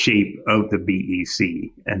you the shape of the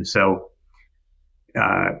BEC. And so,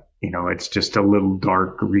 it's just a little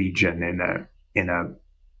dark region in a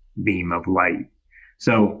beam of light.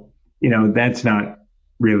 So, that's not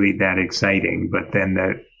really that exciting, but then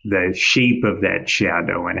the shape of that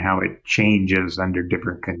shadow and how it changes under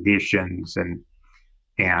different conditions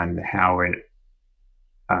and how it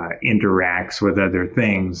interacts with other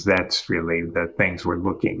things, that's really the things we're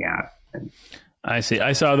looking at. I see.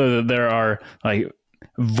 I saw that there are like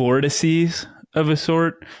vortices of a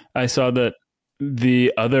sort. I saw that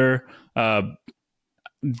the other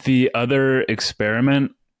experimenter,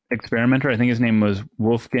 I think his name was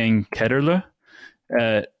Wolfgang Ketterle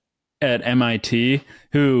at MIT,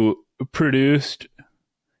 who produced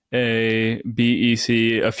a BEC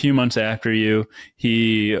a few months after you.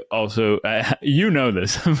 He also,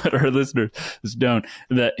 this, but our listeners don't,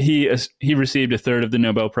 that he received a third of the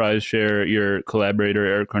Nobel Prize share. Your collaborator,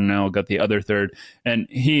 Eric Cornell, got the other third. And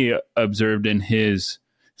he observed in his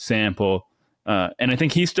sample, and I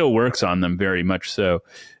think he still works on them very much so,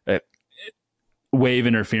 wave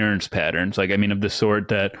interference patterns, of the sort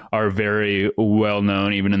that are very well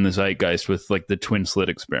known even in the zeitgeist with like the twin slit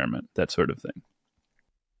experiment, that sort of thing.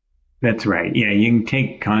 That's right. Yeah, you can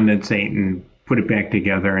take condensate and put it back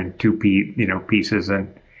together in two pieces,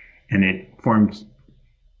 and it forms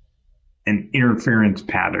an interference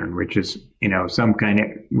pattern, which is some kind of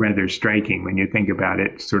rather striking when you think about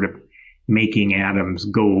it, sort of making atoms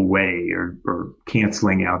go away or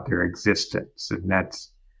canceling out their existence, and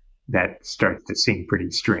that starts to seem pretty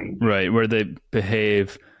strange. Right, where they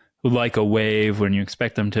behave like a wave when you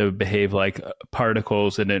expect them to behave like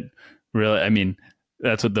particles, and it really,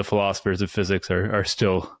 that's what the philosophers of physics are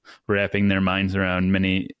still wrapping their minds around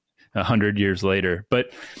 100 years later. But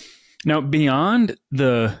now, beyond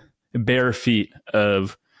the bare feat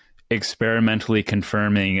of experimentally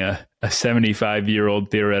confirming a 75-year-old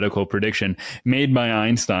theoretical prediction made by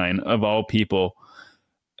Einstein, of all people,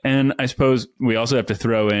 and I suppose we also have to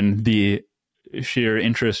throw in the sheer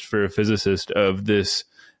interest for a physicist of this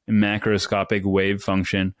macroscopic wave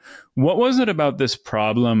function. What was it about this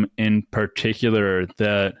problem in particular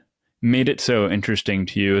that made it so interesting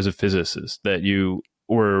to you as a physicist that you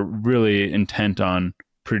were really intent on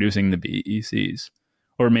producing the BECs?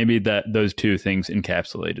 Or maybe that those two things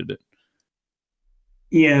encapsulated it?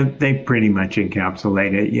 Yeah, they pretty much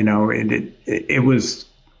encapsulate it.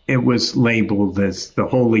 It was labeled as the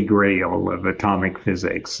holy grail of atomic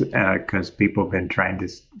physics because people have been trying to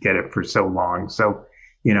get it for so long. So,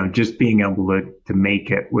 just being able to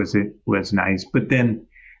make it was nice. But then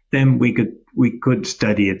we could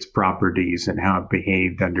study its properties and how it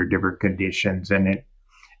behaved under different conditions, and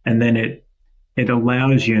then it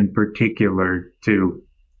allows you in particular to,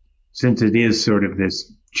 since it is sort of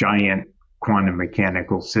this giant quantum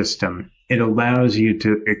mechanical system, it allows you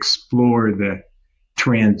to explore the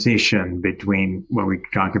transition between what we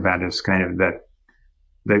talk about as kind of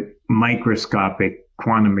the microscopic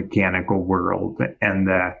quantum mechanical world and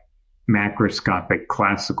the macroscopic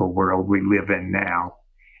classical world we live in now.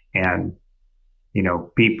 And,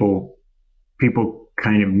 people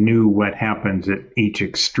kind of knew what happens at each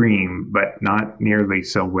extreme, but not nearly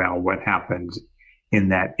so well what happens in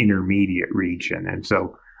that intermediate region. And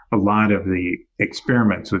so a lot of the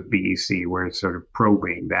experiments with BEC were sort of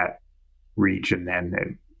probing that region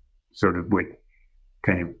and sort of with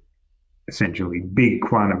kind of essentially big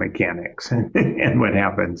quantum mechanics and what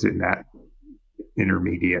happens in that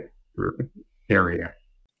intermediate area.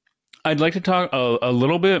 I'd like to talk a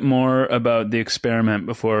little bit more about the experiment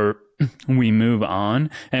before we move on.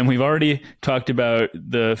 And we've already talked about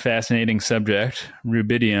the fascinating subject,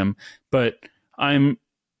 rubidium, but I'm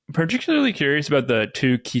particularly curious about the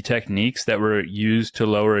two key techniques that were used to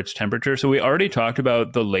lower its temperature. So we already talked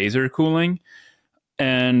about the laser cooling,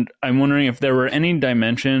 and I'm wondering if there were any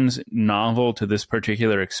dimensions novel to this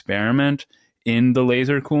particular experiment in the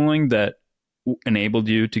laser cooling that enabled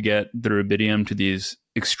you to get the rubidium to these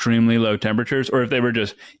extremely low temperatures, or if they were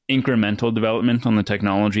just incremental development on the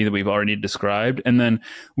technology that we've already described. And then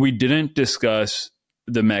we didn't discuss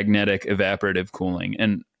the magnetic evaporative cooling,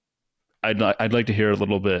 and I'd like to hear a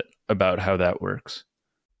little bit about how that works.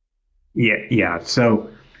 Yeah.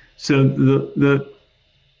 So the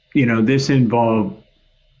this involved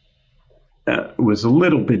was a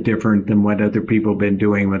little bit different than what other people have been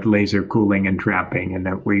doing with laser cooling and trapping, and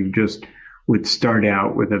that we just would start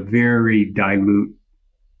out with a very dilute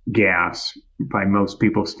gas, by most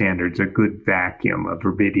people's standards, a good vacuum of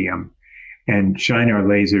rubidium, and shine our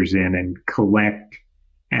lasers in and collect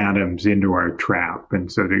atoms into our trap.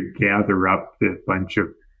 And so to gather up the bunch of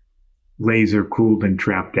laser cooled and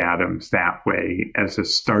trapped atoms that way as a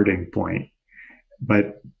starting point.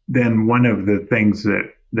 But then one of the things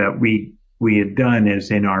that we had done is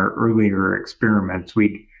in our earlier experiments,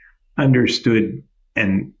 we understood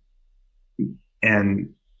and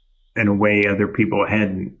in a way other people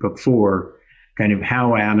hadn't before, kind of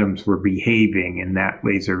how atoms were behaving in that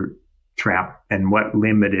laser trap and what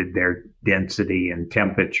limited their density and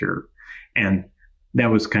temperature. And that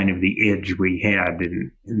was kind of the edge we had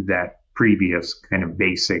in that previous kind of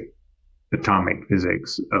basic atomic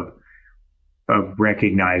physics of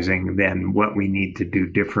recognizing then what we need to do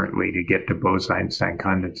differently to get to Bose-Einstein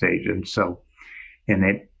condensate. And so,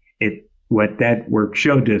 and what that work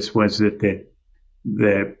showed us was that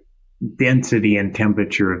the density and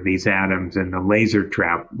temperature of these atoms in the laser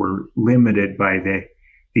trap were limited by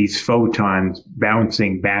these photons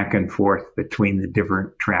bouncing back and forth between the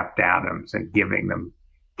different trapped atoms and giving them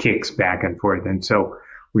kicks back and forth. And so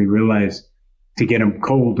we realized to get them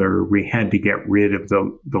colder, we had to get rid of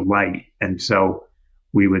the light. And so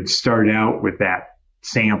we would start out with that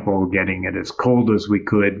sample, getting it as cold as we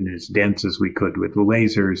could and as dense as we could with the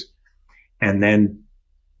lasers. And then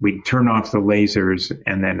we'd turn off the lasers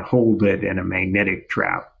and then hold it in a magnetic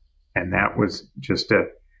trap. And that was just a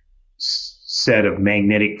set of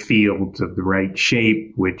magnetic fields of the right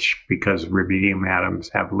shape, which, because rubidium atoms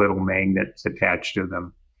have little magnets attached to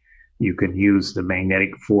them, you can use the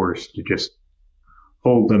magnetic force to just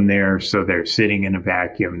hold them there so they're sitting in a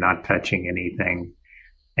vacuum, not touching anything,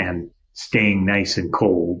 and staying nice and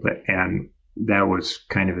cold. And that was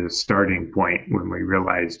kind of the starting point when we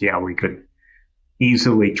realized, yeah, we could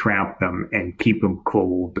easily trap them and keep them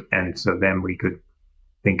cold. And so then we could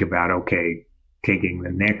think about, okay, taking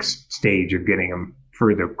the next stage of getting them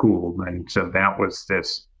further cooled. And so that was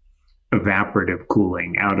this evaporative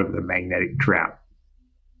cooling out of the magnetic trap.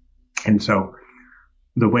 And so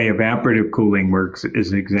the way evaporative cooling works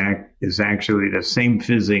is actually the same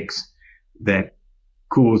physics that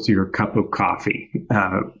cools your cup of coffee.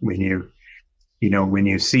 When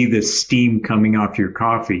you see the steam coming off your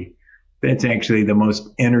coffee, that's actually the most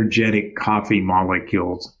energetic coffee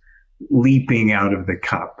molecules leaping out of the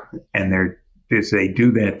cup. And as they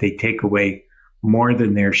do that, they take away more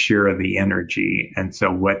than their share of the energy. And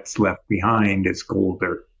so what's left behind is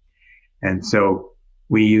colder. And so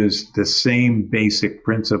we use the same basic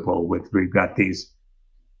principle we've got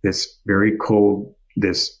this very cold,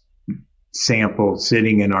 this sample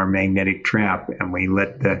sitting in our magnetic trap, and we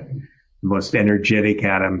let the most energetic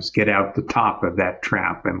atoms get out the top of that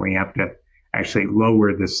trap, and we have to actually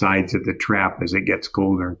lower the sides of the trap as it gets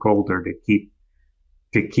colder and colder to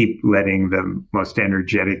keep letting the most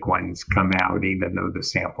energetic ones come out, even though the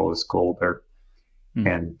sample is colder,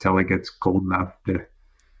 until it gets cold enough to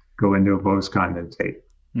go into a Bose condensate.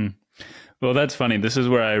 Well, that's funny. This is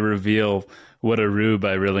where I reveal what a rube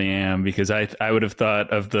I really am, because I would have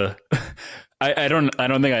thought of the I don't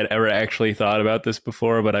think I'd ever actually thought about this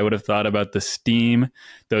before, but I would have thought about the steam,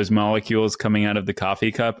 those molecules coming out of the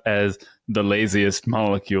coffee cup, as the laziest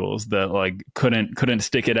molecules that like couldn't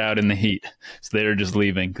stick it out in the heat, so they're just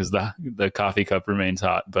leaving because the coffee cup remains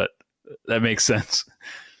hot. But that makes sense.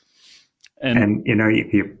 And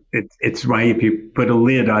it's why if you put a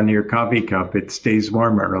lid on your coffee cup, it stays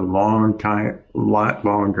warmer a long time, a lot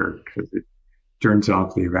longer, because it turns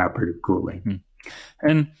off the evaporative cooling.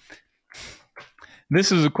 And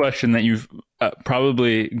this is a question that you've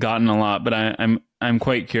probably gotten a lot, but I'm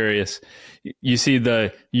quite curious. You see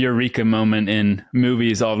the eureka moment in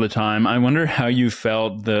movies all the time. I wonder how you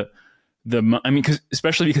felt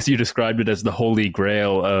especially because you described it as the holy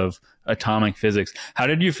grail of atomic physics. How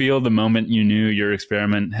did you feel the moment you knew your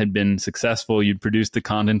experiment had been successful? You'd produced the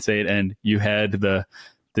condensate, and you had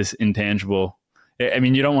this intangible. I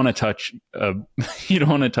mean, you don't want to touch the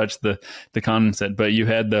condensate, but you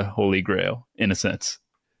had the holy grail in a sense.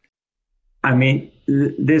 I mean,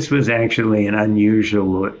 this was actually an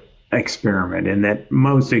unusual experiment in that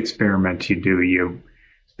most experiments you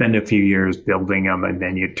spend a few years building them, and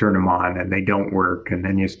then you turn them on and they don't work. And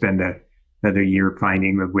then you spend another year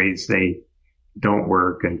finding the ways they don't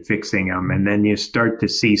work and fixing them. And then you start to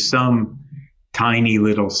see some tiny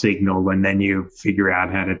little signal, and then you figure out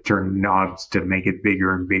how to turn knobs to make it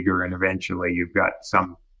bigger and bigger. And eventually you've got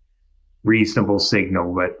some reasonable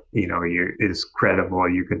signal that, is credible.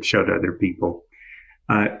 You can show to other people.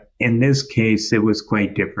 In this case, it was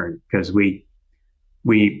quite different because we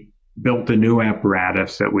built a new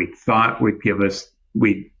apparatus that we thought would give us,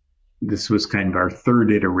 this was kind of our third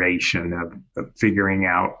iteration of figuring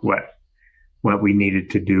out what we needed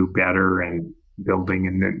to do better and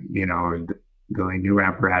building building new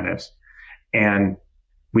apparatus. And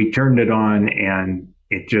we turned it on, and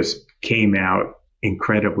it just came out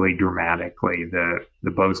incredibly dramatically. The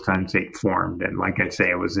Bose-Condensate formed. And like I say,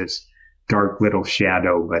 it was this dark little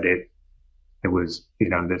shadow, but it was,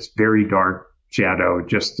 this very dark shadow,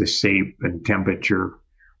 just the shape and temperature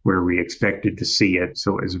where we expected to see it.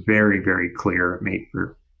 So it was very, very clear. It made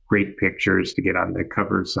for great pictures to get on the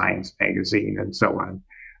cover of Science magazine and so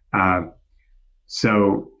on.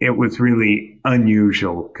 So it was really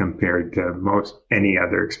unusual compared to most any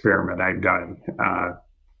other experiment I've done.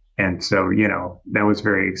 And so, that was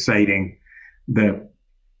very exciting. The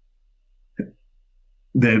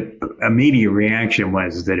immediate reaction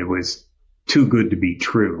was that it was too good to be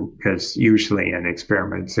true, because usually in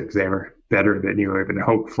experiments, if they were better than you even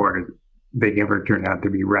hoped for, they never turn out to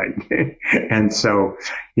be right. And so,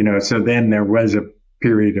 so then there was a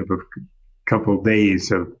period of a couple of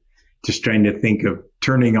days of just trying to think of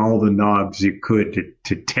turning all the knobs you could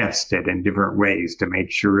to test it in different ways to make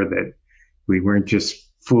sure that we weren't just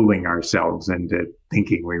fooling ourselves into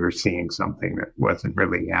thinking we were seeing something that wasn't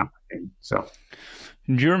really happening. So,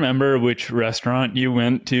 do you remember which restaurant you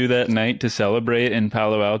went to that night to celebrate in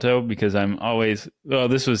Palo Alto? Because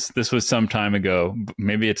this was some time ago.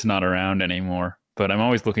 Maybe it's not around anymore, but I'm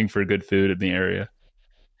always looking for good food in the area.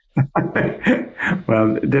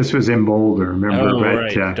 Well, this was in Boulder, remember? Oh,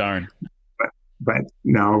 right. Darn. But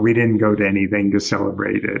no, we didn't go to anything to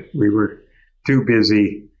celebrate it. We were too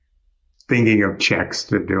busy thinking of checks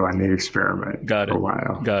to do on the experiment for a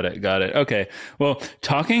while. Got it. Okay. Well,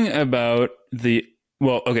 talking about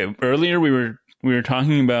earlier we were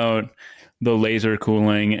talking about the laser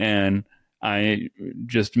cooling, and I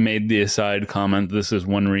just made the aside comment, this is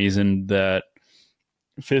one reason that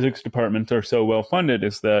physics departments are so well funded,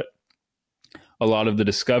 is that a lot of the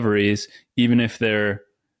discoveries, even if they're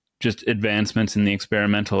just advancements in the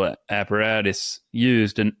experimental apparatus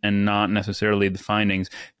used and not necessarily the findings,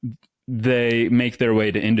 they make their way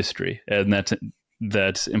to industry, and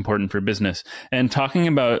that's important for business. And talking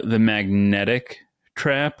about the magnetic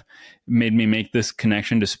trap made me make this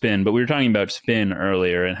connection to spin, but we were talking about spin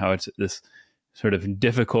earlier and how it's this sort of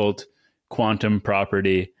difficult quantum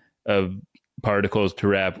property of particles to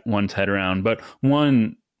wrap one's head around. But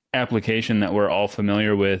one application that we're all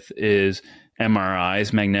familiar with is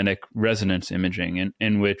MRIs, magnetic resonance imaging,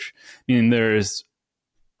 in which, there's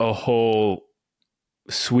a whole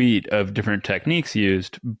suite of different techniques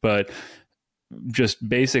used, but just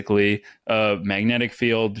basically a magnetic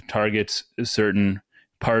field targets certain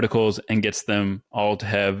particles and gets them all to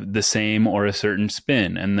have the same or a certain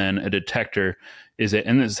spin, and then a detector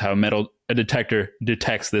and this is how a detector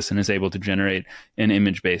detects this and is able to generate an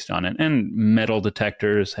image based on it. And metal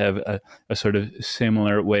detectors have a sort of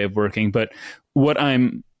similar way of working. But what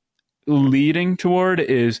I'm leading toward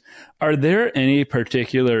is, are there any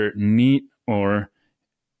particular neat or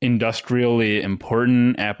industrially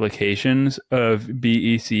important applications of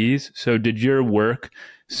BECs? So did your work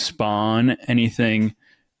spawn anything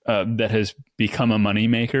that has become a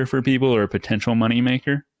moneymaker for people or a potential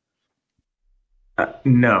moneymaker?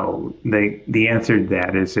 No, the answer to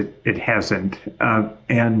that is it hasn't.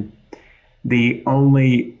 And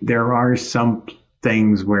there are some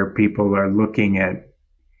things where people are looking at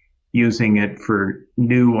using it for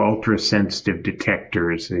new ultra-sensitive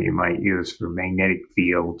detectors that you might use for magnetic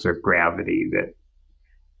fields or gravity that,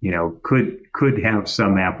 could have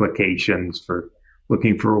some applications for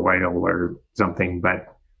looking for oil or something.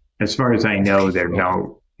 But as far as I know,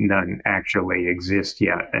 none actually exist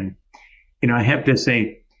yet. And, I have to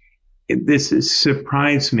say, this has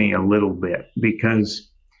surprised me a little bit because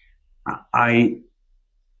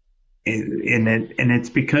it's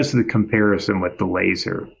because of the comparison with the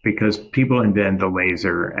laser, because people invented the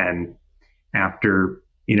laser and after,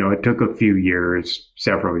 it took a few years,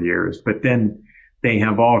 several years, but then they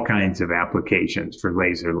have all kinds of applications for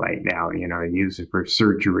laser light now, use it for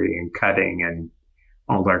surgery and cutting, and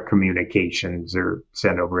all our communications are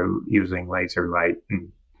sent over using laser light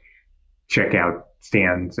and checkout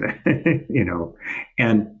stands,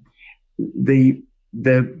 and the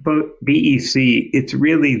BEC, it's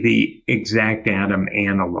really the exact atom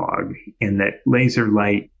analog in that laser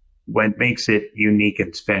light, what makes it unique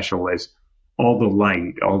and special is all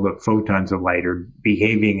the photons of light are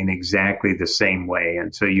behaving in exactly the same way.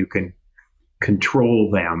 And so you can control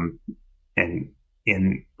them and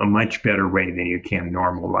in a much better way than you can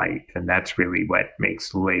normal light. And that's really what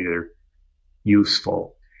makes the laser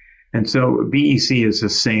useful. And so BEC is the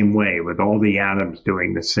same way, with all the atoms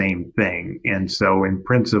doing the same thing. And so in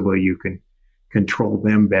principle, you can control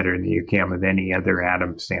them better than you can with any other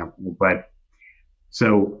atom sample. But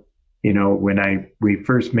so, when we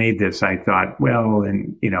first made this, I thought, well,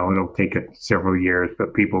 and, it'll take several years,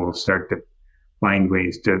 but people will start to find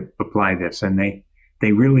ways to apply this. And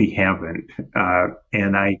they really haven't.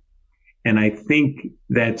 And I think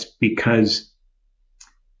that's because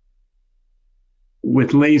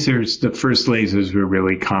with lasers, the first lasers were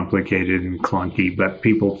really complicated and clunky, but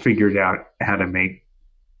people figured out how to make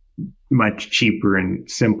much cheaper and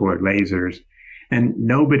simpler lasers. And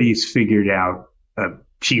nobody's figured out a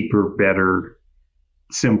cheaper, better,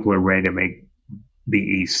 simpler way to make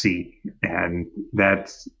BEC. And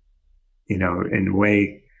that's, in a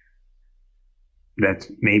way,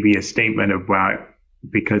 that's maybe a statement about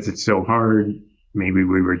because it's so hard, maybe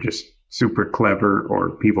we were just super clever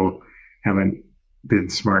or people haven't been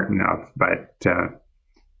smart enough. But so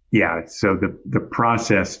the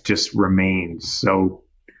process just remains so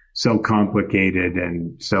complicated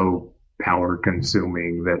and so power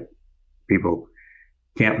consuming that people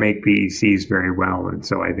can't make BECs very well. And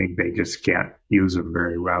so I think they just can't use them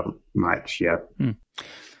very well much yet.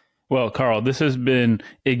 Well, Carl, this has been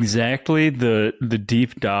exactly the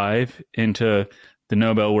deep dive into the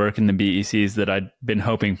Nobel work and the BECs that I'd been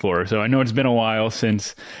hoping for. So I know it's been a while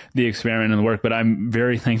since the experiment and the work, but I'm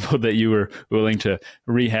very thankful that you were willing to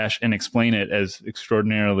rehash and explain it as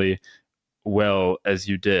extraordinarily well as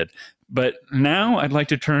you did. But now I'd like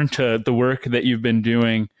to turn to the work that you've been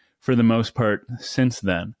doing for the most part since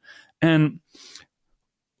then. And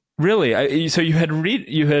really, so you had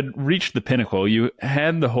reached the pinnacle. You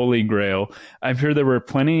had the Holy Grail. I've heard there were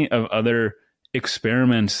plenty of other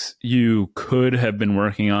experiments you could have been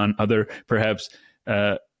working on, other perhaps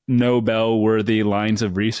Nobel-worthy lines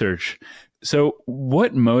of research. So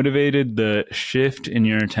what motivated the shift in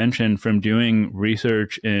your attention from doing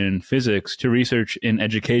research in physics to research in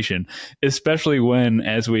education, especially when,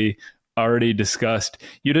 as we already discussed,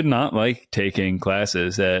 you did not like taking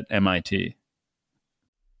classes at MIT?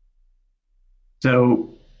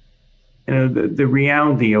 So, the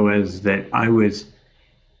reality was that I was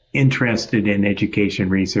interested in education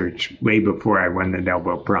research way before I won the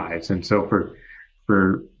Nobel Prize. And so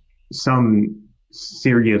for some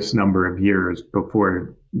serious number of years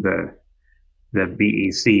before the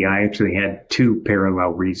BEC, I actually had two parallel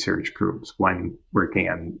research groups, one working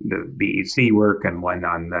on the BEC work and one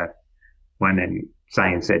in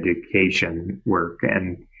science education work.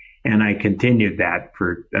 And I continued that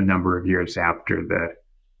for a number of years after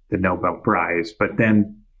the Nobel Prize. But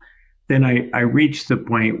then I reached the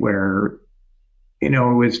point where, it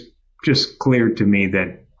was just clear to me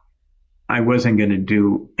that I wasn't going to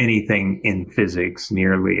do anything in physics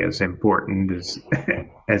nearly as important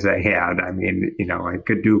as I had. I mean, I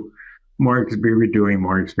could do more. We were doing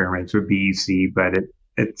more experiments with BEC, but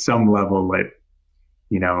at some level, it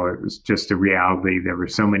was just a reality. There were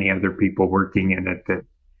so many other people working in it that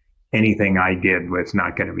anything I did was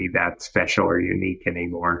not going to be that special or unique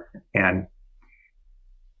anymore.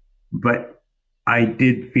 But I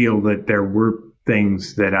did feel that there were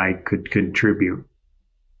things that I could contribute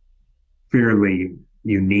fairly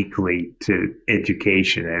uniquely to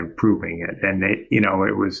education and improving it. And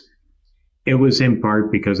it was in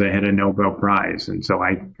part because I had a Nobel Prize. And so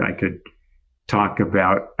I could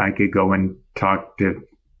I could go and talk to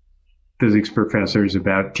physics professors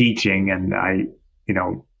about teaching. And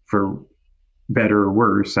for better or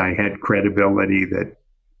worse, I had credibility that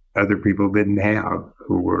other people didn't have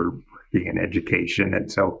who were working in education.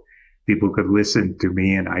 And so people could listen to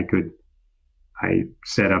me, and I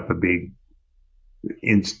set up a big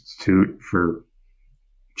institute for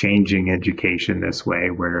changing education this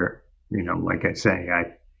way where, like I say,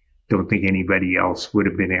 I don't think anybody else would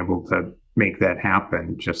have been able to make that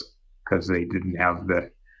happen just because they didn't have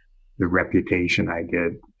the reputation I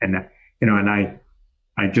did. And,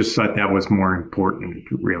 I just thought that was more important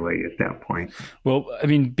really at that point. Well, I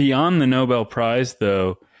mean, beyond the Nobel Prize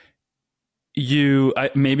though,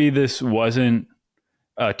 maybe this wasn't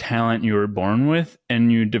a talent you were born with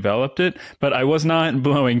and you developed it, but I was not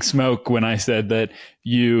blowing smoke when I said that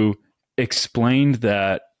you explained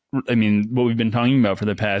that, I mean, what we've been talking about for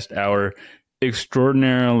the past hour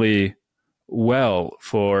extraordinarily well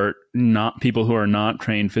for not people who are not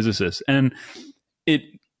trained physicists. And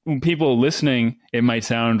people listening, it might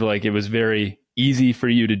sound like it was very easy for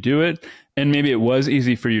you to do it, and maybe it was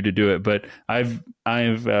easy for you to do it, but I've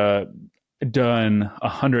done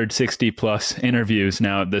 160 plus interviews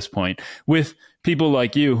now at this point with people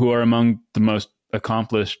like you who are among the most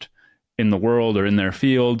accomplished in the world or in their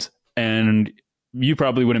fields. And you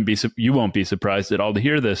probably you won't be surprised at all to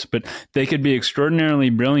hear this, but they could be extraordinarily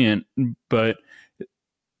brilliant. But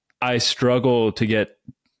I struggle to get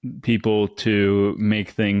people to make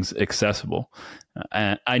things accessible.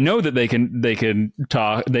 And I know that they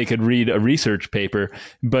could read a research paper,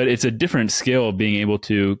 but it's a different skill being able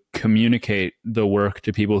to communicate the work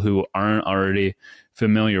to people who aren't already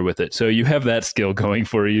familiar with it. So you have that skill going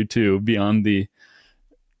for you too, beyond the.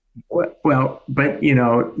 Well, but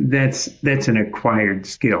that's an acquired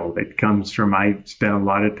skill that comes from, I spent a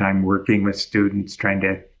lot of time working with students trying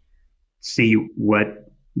to see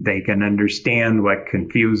what they can understand, what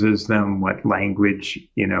confuses them, what language,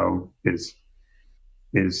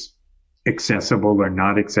 is accessible or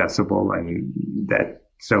not accessible. And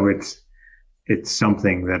so it's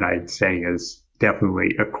something that I'd say is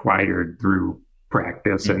definitely acquired through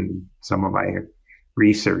practice and some of my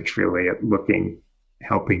research really at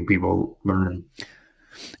helping people learn.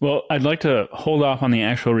 Well, I'd like to hold off on the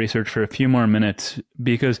actual research for a few more minutes,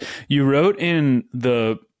 because you wrote in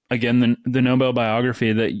the Nobel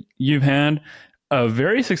biography that you've had a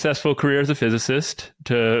very successful career as a physicist,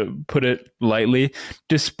 to put it lightly,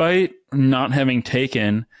 despite not having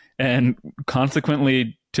taken, and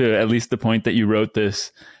consequently to at least the point that you wrote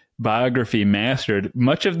this biography, mastered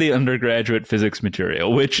much of the undergraduate physics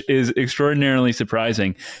material, which is extraordinarily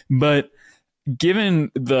surprising. But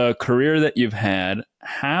given the career that you've had,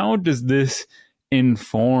 how does this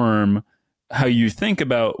inform how you think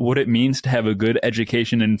about what it means to have a good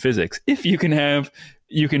education in physics? If you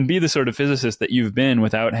can be the sort of physicist that you've been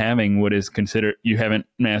without having what is considered, you haven't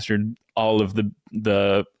mastered all of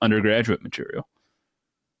the undergraduate material.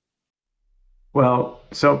 Well,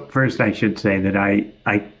 so first I should say that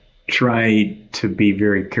I try to be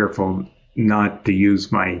very careful not to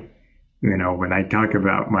use my, when I talk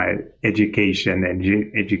about my education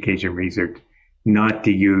and education research, not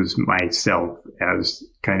to use myself as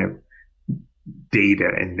kind of data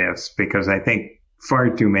in this, because I think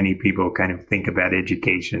far too many people kind of think about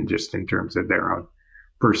education just in terms of their own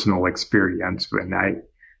personal experience.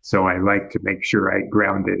 So I like to make sure I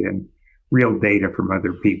ground it in real data from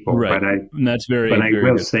other people. Right. But I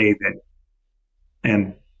will say that,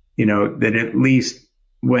 and that at least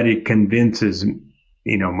what it convinces,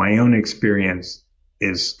 my own experience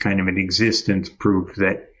is kind of an existence proof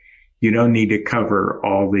that you don't need to cover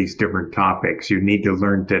all these different topics. You need to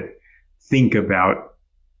learn to think about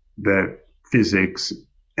the physics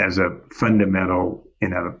as in a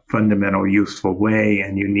fundamental, useful way,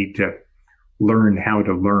 and you need to learn how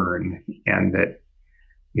to learn. And that,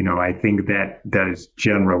 I think that does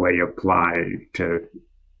generally apply to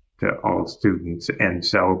all students. And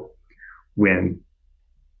so when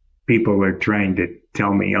people are trying to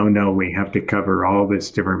tell me, oh no, we have to cover all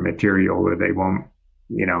this different material or they won't,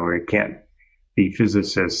 it can't be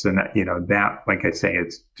physicists, and that, like I say,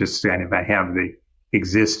 it's just kind of, I have the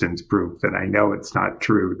existence proof that I know it's not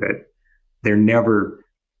true, that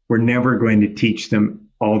we're never going to teach them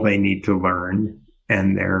all they need to learn,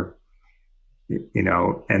 and they're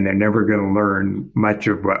never going to learn much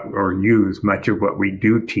of what, or use much of what we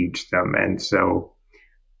do teach them. And so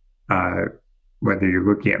whether you're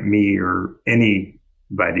looking at me or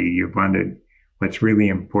anybody, what's really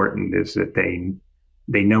important is that they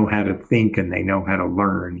know how to think and they know how to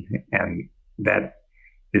learn, and that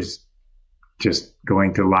is just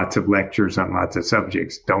going to lots of lectures on lots of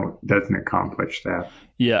subjects doesn't accomplish that.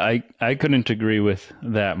 Yeah, I couldn't agree with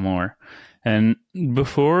that more. And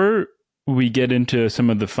before we get into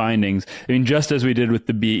some of the findings, I mean, just as we did with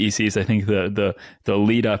the BECs, I think the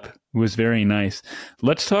lead up was very nice.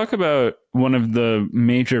 Let's talk about one of the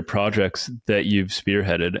major projects that you've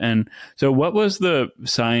spearheaded. And so what was the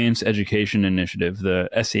Science Education Initiative, the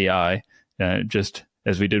SEI, just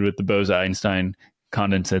as we did with the Bose-Einstein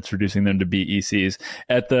condensates, reducing them to BECs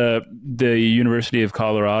at the University of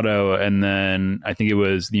Colorado, and then I think it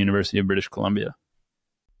was the University of British Columbia.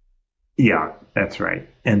 Yeah, that's right.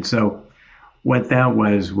 And so what that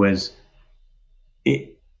was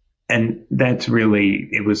it, and that's really,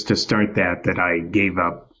 it was to start that I gave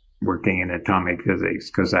up working in atomic physics,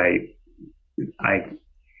 because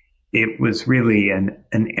it was really an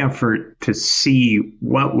effort to see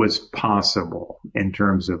what was possible in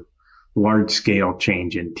terms of large scale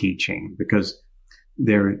change in teaching, because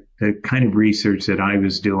the kind of research that I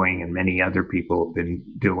was doing and many other people have been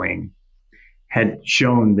doing had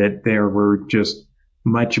shown that there were just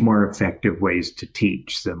much more effective ways to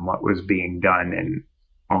teach than what was being done in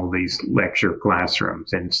all these lecture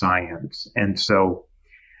classrooms in science. And so,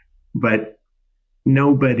 but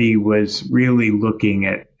nobody was really looking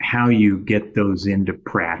at how you get those into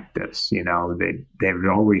practice. You know, they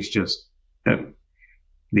were always just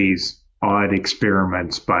these odd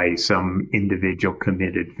experiments by some individual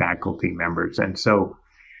committed faculty members. And so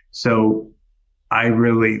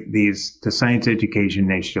the Science Education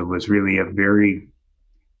Initiative was really a very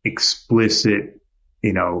explicit,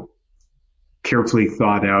 carefully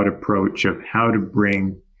thought out approach of how to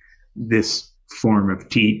bring this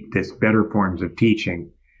better forms of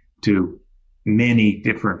teaching to many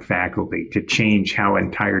different faculty, to change how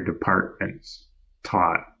entire departments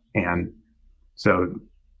taught. And so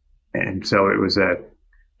it was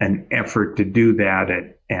an effort to do that.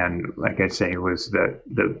 And like I say, it was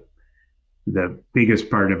the biggest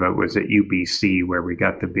part of it was at UBC, where we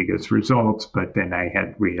got the biggest results. But then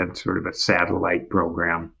we had sort of a satellite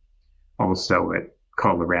program also at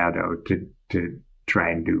Colorado to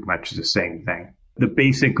try and do much the same thing. The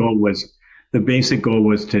basic goal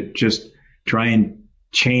was to just try and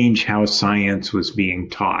change how science was being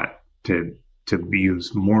taught, to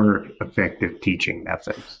use more effective teaching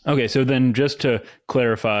methods. Okay, so then just to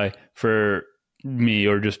clarify for me,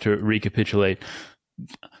 or just to recapitulate,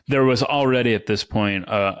 there was already at this point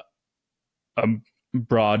a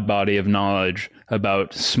broad body of knowledge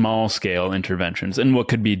about small scale interventions and what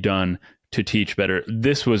could be done to teach better.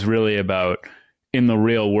 This was really about, in the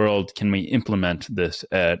real world, can we implement this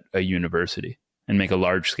at a university and make a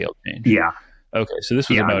large scale change? Yeah. Okay, so this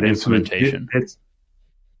was about implementation.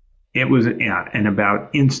 It was and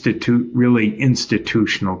about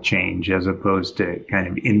institutional change as opposed to kind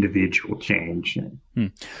of individual change.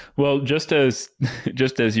 Well, just as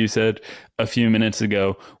you said a few minutes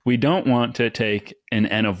ago, we don't want to take an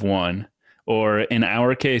N of 1, or in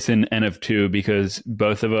our case, an N of 2, because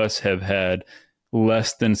both of us have had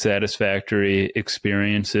less than satisfactory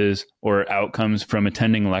experiences or outcomes from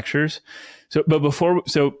attending lectures. So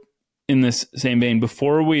in this same vein,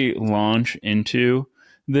 before we launch into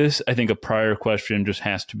this, I think a prior question just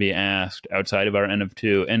has to be asked outside of our N of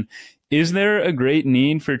 2. And is there a great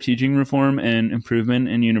need for teaching reform and improvement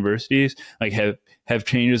in universities? Like have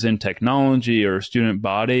changes in technology or student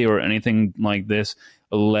body or anything like this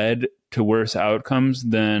led to worse outcomes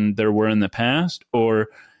than there were in the past? Or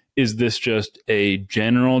is this just a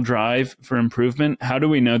general drive for improvement? How do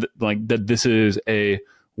we know that this is a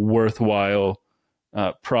worthwhile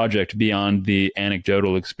project beyond the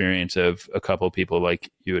anecdotal experience of a couple of people like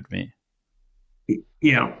you and me?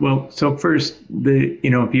 Yeah, well, so first,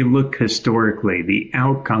 if you look historically, the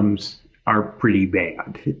outcomes are pretty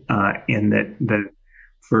bad. In that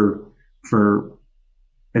for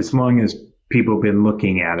as long as people have been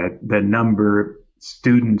looking at it, the number of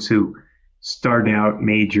students who start out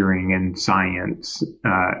majoring in science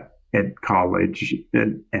at college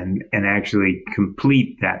and actually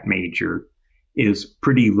complete that major is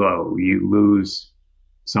pretty low. You lose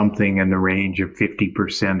something in the range of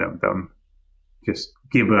 50% of them. Just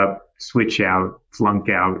give up, switch out, flunk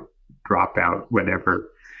out, drop out, whatever.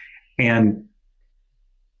 And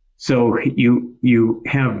so you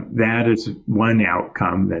have that as one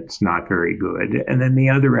outcome that's not very good. And then the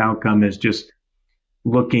other outcome is just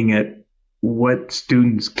looking at what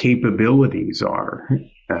students' capabilities are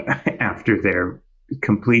after they've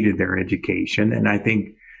completed their education. And I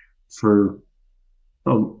think for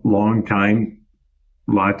a long time,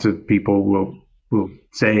 lots of people will will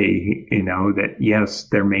say, that yes,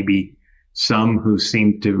 there may be some who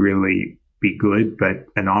seem to really be good, but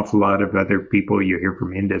an awful lot of other people, you hear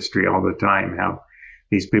from industry all the time how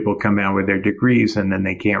these people come out with their degrees and then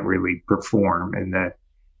they can't really perform in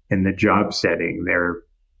the job setting.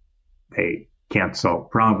 They can't solve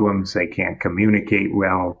problems, they can't communicate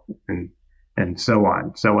well, and so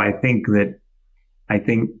on. So I think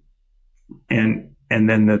and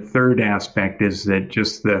then the third aspect is that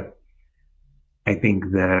just I think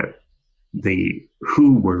the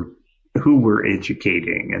who we're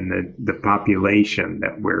educating and the population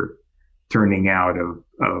that we're turning out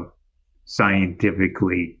of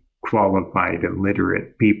scientifically qualified and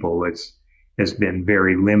literate people has been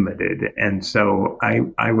very limited. And so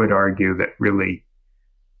I would argue that really,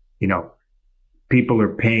 people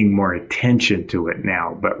are paying more attention to it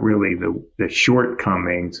now, but really the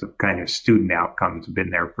shortcomings of kind of student outcomes have been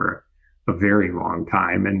there for a very long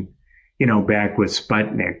time. And, back with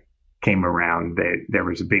Sputnik came around, there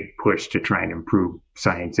was a big push to try and improve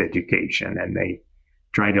science education, and they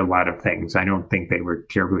tried a lot of things. I don't think they were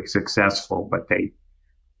terribly successful, but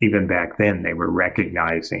even back then, they were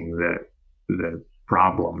recognizing the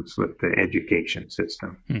problems with the education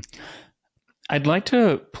system. I'd like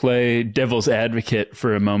to play devil's advocate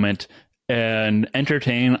for a moment and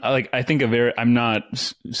entertain, I think I'm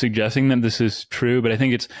not suggesting that this is true, but I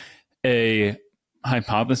think it's a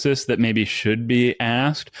hypothesis that maybe should be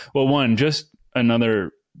asked. Well, one, just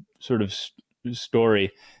another sort of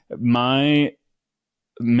story. My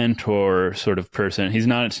mentor sort of person, he's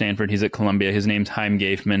not at Stanford, he's at Columbia. His name's Chaim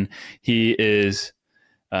Gafman. He is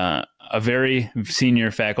a very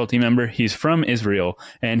senior faculty member. He's from Israel,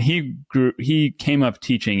 and he came up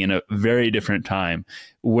teaching in a very different time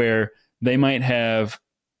where they might have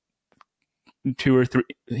two or three.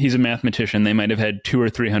 He's a mathematician. They might have had 200 or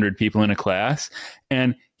 300 people in a class,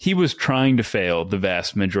 and he was trying to fail the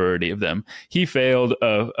vast majority of them. He failed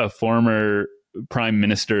a former prime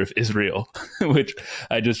minister of Israel, which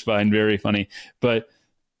I just find very funny, but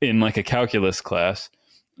in like a calculus class.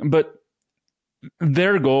 But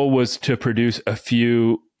their goal was to produce a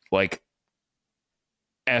few like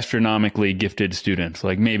astronomically gifted students,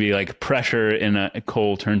 like maybe like pressure in a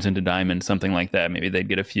coal turns into diamond, something like that. Maybe they'd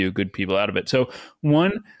get a few good people out of it. So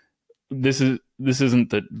one, this isn't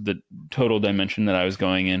the total dimension that I was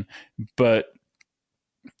going in, but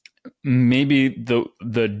maybe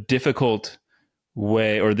the difficult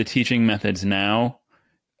way or the teaching methods now,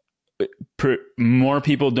 more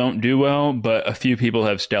people don't do well, but a few people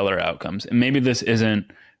have stellar outcomes. And maybe this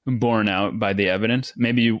isn't borne out by the evidence.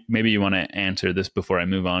 Maybe you want to answer this before I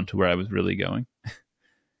move on to where I was really going.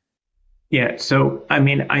 Yeah. So, I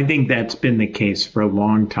mean, I think that's been the case for a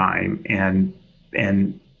long time,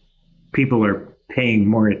 and people are paying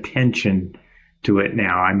more attention to it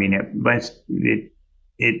now. I mean,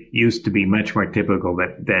 it used to be much more typical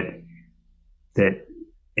that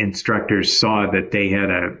instructors saw that they had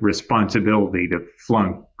a responsibility to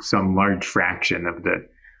flunk some large fraction of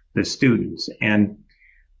the students. And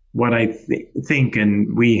what I think,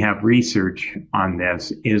 and we have research on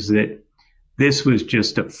this, is that this was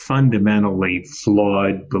just a fundamentally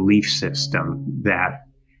flawed belief system, that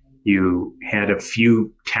you had a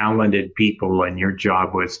few talented people and your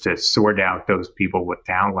job was to sort out those people with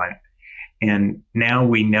talent. And now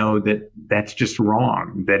we know that that's just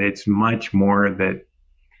wrong, that it's much more that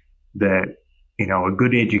a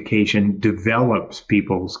good education develops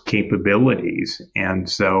people's capabilities. And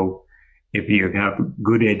so if you have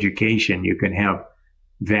good education, you can have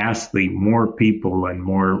vastly more people and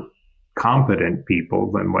more competent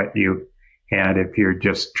people than what you had if you're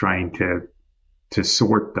just trying to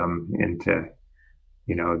sort them into,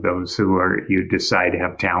 those you decide to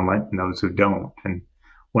have talent and those who don't. And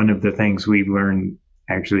one of the things we've learned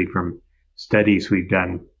actually from studies we've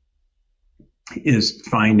done is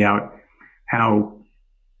find out how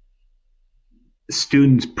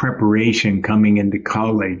students' preparation coming into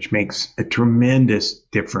college makes a tremendous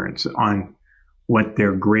difference on what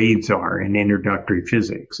their grades are in introductory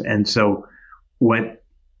physics. And so what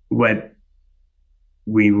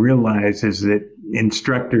we realize is that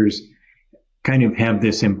instructors kind of have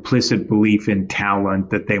this implicit belief in talent,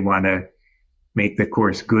 that they want to make the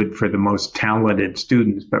course good for the most talented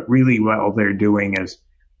students, but really what all they're doing is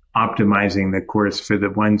optimizing the course for the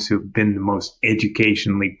ones who've been the most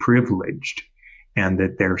educationally privileged, and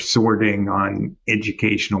that they're sorting on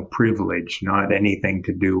educational privilege, not anything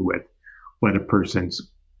to do with what a person's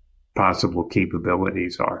possible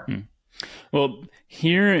capabilities are. Well,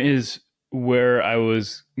 here is where I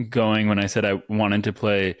was going when I said I wanted to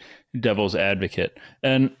play devil's advocate.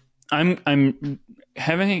 And I'm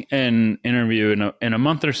having an interview in a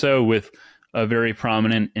month or so with a very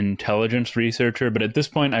prominent intelligence researcher, but at this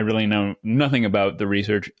point, I really know nothing about the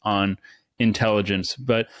research on intelligence.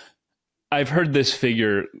 But I've heard this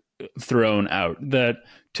figure thrown out that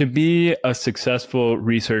to be a successful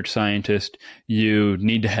research scientist, you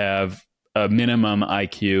need to have a minimum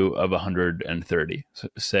IQ of 130. So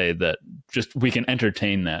say that just we can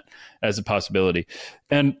entertain that as a possibility.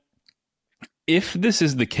 And if this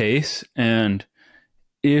is the case, and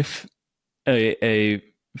if a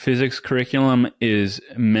physics curriculum is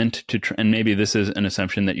meant to, and maybe this is an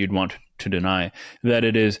assumption that you'd want to deny, that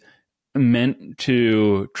it is meant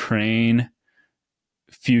to train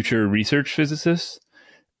future research physicists,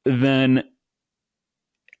 then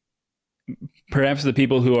perhaps the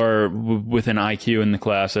people who are with an IQ in the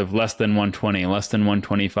class of less than 120, less than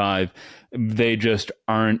 125, they just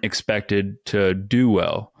aren't expected to do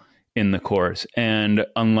well in the course. And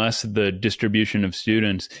unless the distribution of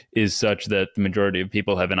students is such that the majority of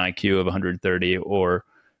people have an IQ of 130 or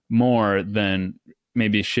more, then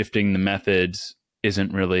maybe shifting the methods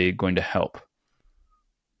isn't really going to help.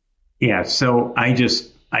 Yeah, so I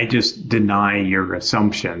just deny your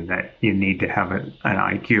assumption that you need to have an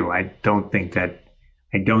IQ. I don't think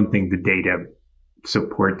the data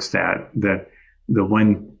supports that. The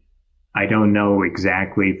one I don't know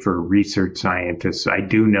exactly for research scientists. I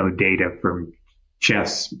do know data from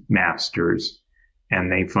chess masters,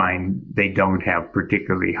 and they find they don't have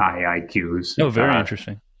particularly high IQs. Oh, very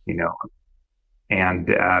interesting. You know, and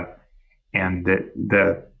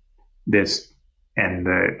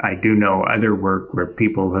I do know other work where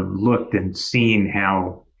people have looked and seen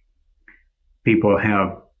how people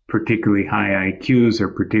have particularly high IQs or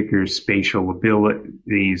particular spatial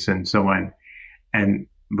abilities and so on.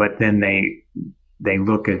 But then they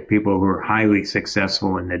look at people who are highly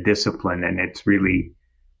successful in the discipline, and it's really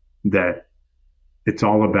it's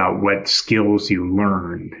all about what skills you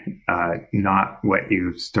learned, not what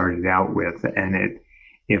you started out with. And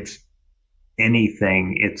if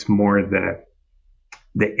anything, it's more the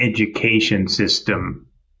education system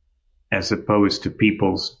as opposed to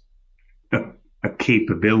people's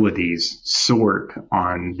capabilities sort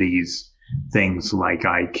on these things like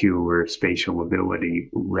IQ or spatial ability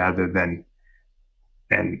rather than,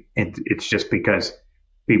 and it's just because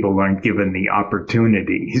people aren't given the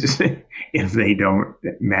opportunities if they don't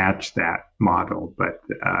match that model. But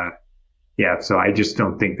yeah, so I just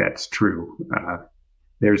don't think that's true.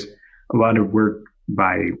 There's a lot of work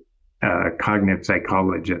by cognitive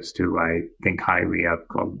psychologist who I think highly of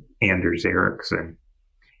called Anders Ericsson,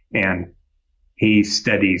 and he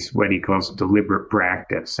studies what he calls deliberate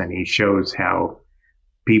practice, and he shows how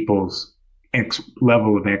people's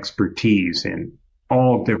level of expertise in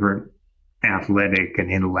all different athletic and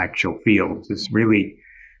intellectual fields is really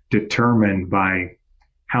determined by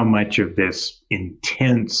how much of this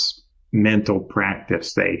intense mental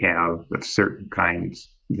practice they have of certain kinds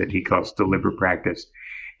that he calls deliberate practice.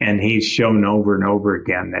 And he's shown over and over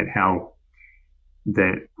again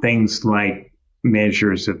that things like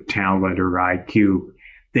measures of talent or IQ,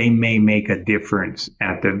 they may make a difference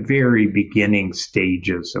at the very beginning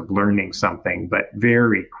stages of learning something, but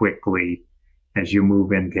very quickly, as you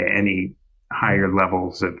move into any higher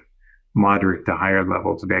levels of moderate to higher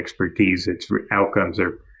levels of expertise, its outcomes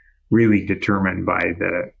are really determined by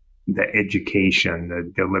the education,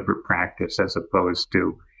 the deliberate practice, as opposed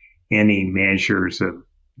to any measures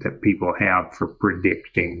that people have for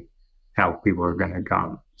predicting how people are going to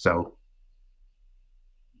come. So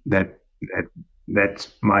that's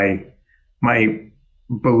my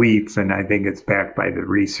belief, and I think it's backed by the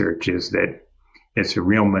research, is that it's a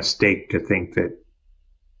real mistake to think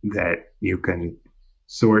that you can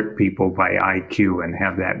sort people by IQ and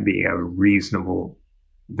have that be a reasonable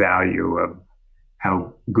value of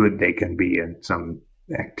how good they can be in some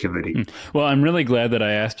activity. Well, I'm really glad that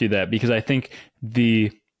I asked you that, because I think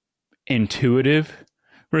the intuitive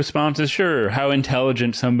response is, sure, how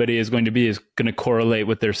intelligent somebody is going to be is going to correlate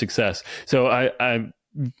with their success. So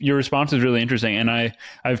your response is really interesting, and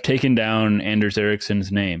I've taken down Anders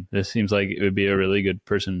Ericsson's name. This seems like it would be a really good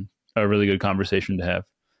conversation to have.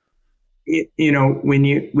 When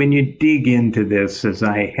you dig into this, as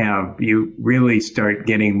I have, you really start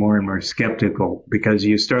getting more and more skeptical, because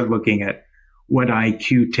you start looking at what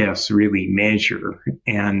IQ tests really measure,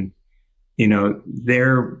 and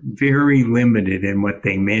they're very limited in what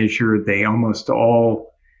they measure. They almost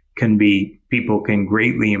all people can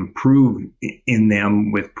greatly improve in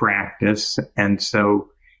them with practice. And so,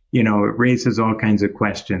 it raises all kinds of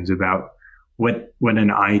questions about what an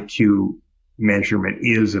IQ measurement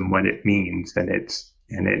is and what it means.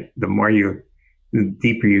 The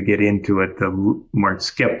deeper you get into it, the more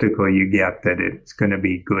skeptical you get that it's going to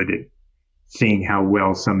be good at seeing how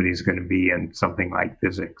well somebody's going to be in something like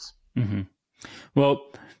physics. Mm-hmm.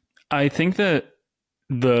 Well, I think that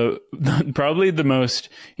probably the most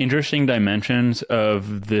interesting dimensions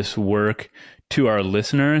of this work to our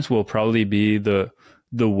listeners will probably be the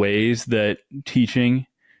ways that teaching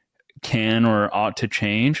can or ought to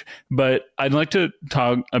change. But I'd like to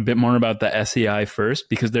talk a bit more about the SEI first,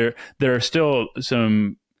 because there are still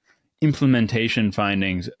some implementation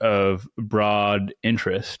findings of broad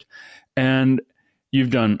interest. And you've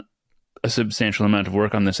done a substantial amount of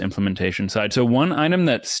work on this implementation side. So one item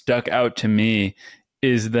that stuck out to me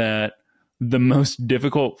is that the most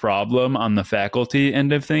difficult problem on the faculty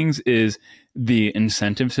end of things is the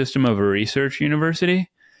incentive system of a research university.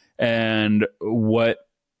 And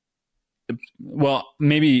well,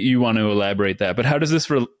 maybe you want to elaborate that, but how does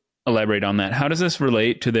this elaborate on that? How does this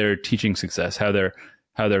relate to their teaching success? How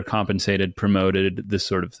they're compensated, promoted, this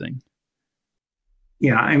sort of thing?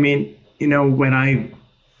 Yeah, I mean, when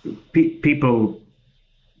people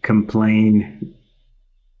complain,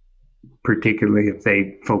 particularly if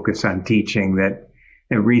they focus on teaching, that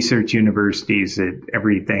at research universities, that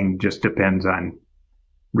everything just depends on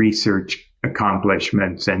research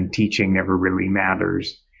accomplishments and teaching never really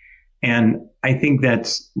matters. And I think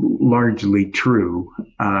that's largely true.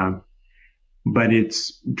 But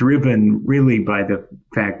it's driven really by the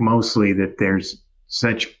fact mostly that there's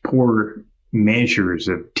such poor measures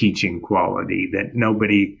of teaching quality that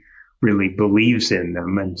nobody really believes in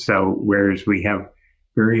them. And so, whereas we have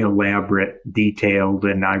very elaborate, detailed,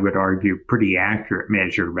 and I would argue pretty accurate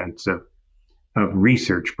measurements of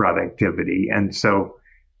research productivity. And so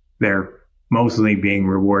they're mostly being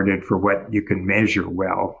rewarded for what you can measure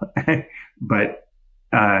well. But,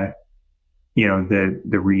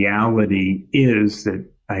 the reality is that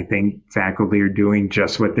I think faculty are doing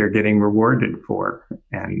just what they're getting rewarded for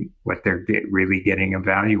and what they're really getting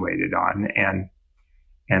evaluated on.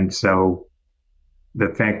 And so the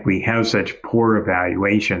fact we have such poor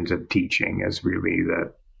evaluations of teaching is really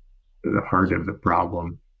the heart of the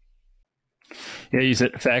problem. Yeah, you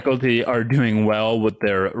said faculty are doing well what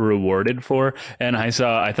they're rewarded for. And I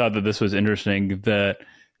thought that this was interesting, that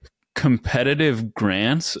competitive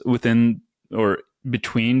grants within or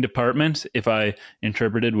between departments, if I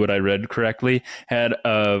interpreted what I read correctly, had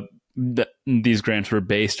these grants were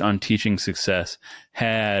based on teaching success,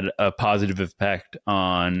 had a positive effect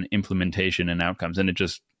on implementation and outcomes. And it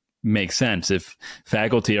just makes sense. If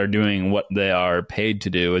faculty are doing what they are paid to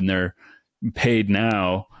do, and they're paid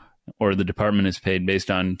now, or the department is paid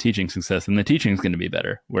based on teaching success, then the teaching is going to be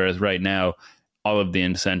better. Whereas right now, all of the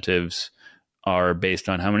incentives are based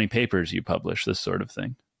on how many papers you publish, this sort of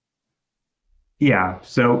thing. Yeah.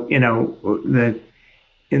 So, in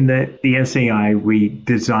the SAI, we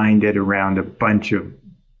designed it around a bunch of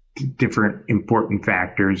different important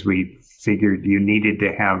factors. We figured you needed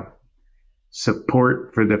to have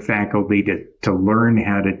support for the faculty to learn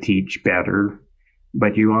how to teach better,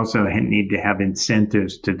 but you also need to have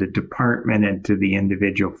incentives to the department and to the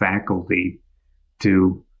individual faculty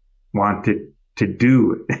to want to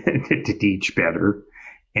do to teach better.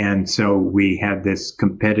 And so we had this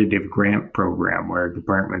competitive grant program where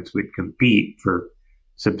departments would compete for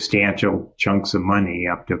substantial chunks of money,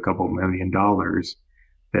 up to a couple $1 million,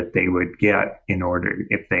 that they would get in order,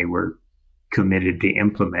 if they were committed to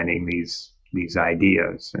implementing these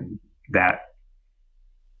ideas. And that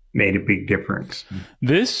made a big difference.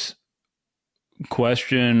 This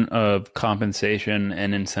question of compensation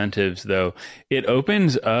and incentives, though, it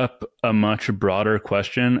opens up a much broader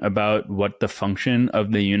question about what the function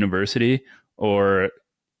of the university or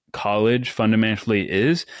college fundamentally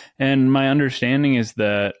is. And my understanding is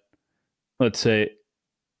that, let's say,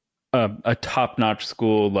 a top-notch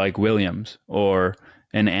school like Williams or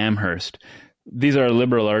an Amherst, these are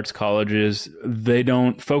liberal arts colleges. They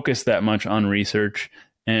don't focus that much on research,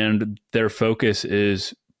 and their focus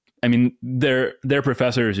is, I mean, their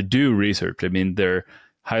professors do research. I mean, they're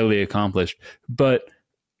highly accomplished, but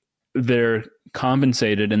they're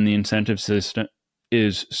compensated, and the incentive system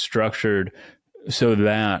is structured so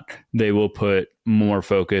that they will put more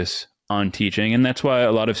focus on teaching. And that's why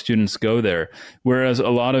a lot of students go there. Whereas a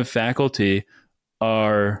lot of faculty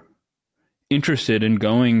are interested in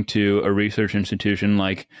going to a research institution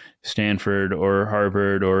like Stanford or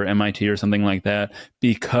Harvard or MIT or something like that,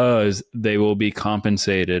 because they will be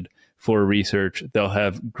compensated for research. They'll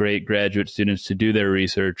have great graduate students to do their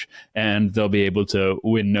research, and they'll be able to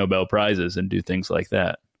win Nobel Prizes and do things like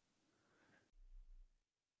that.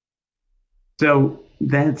 So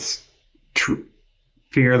that's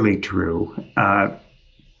fairly true.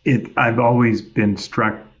 I've always been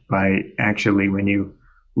struck by, actually, when you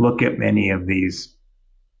look at many of these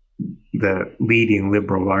the leading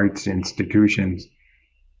liberal arts institutions,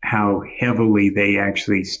 how heavily they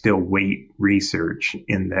actually still weight research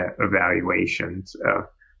in the evaluations,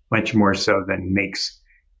 much more so than makes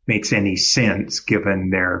any sense given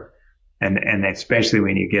their, and especially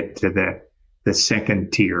when you get to the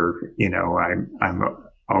second tier, I'm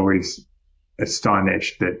always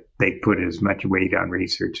astonished that they put as much weight on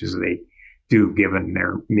research as they do given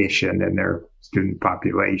their mission and their student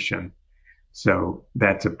population. So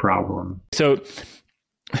that's a problem. So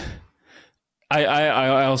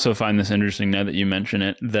I also find this interesting now that you mention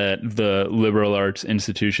it, that the liberal arts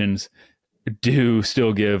institutions do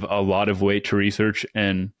still give a lot of weight to research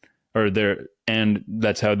and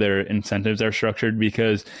that's how their incentives are structured,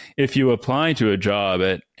 because if you apply to a job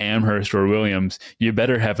at Amherst or Williams, you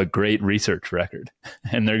better have a great research record,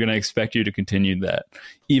 and they're going to expect you to continue that,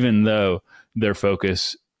 even though their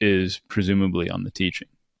focus is presumably on the teaching.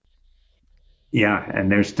 Yeah, and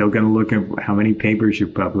they're still going to look at how many papers you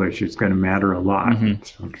publish. It's going to matter a lot.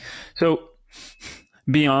 Mm-hmm. So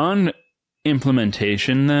beyond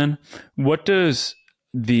implementation, then, what does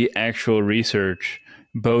the actual research,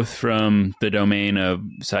 both from the domain of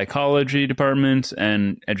psychology departments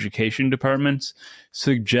and education departments,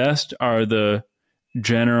 suggest are the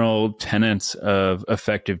general tenets of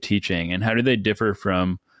effective teaching, and how do they differ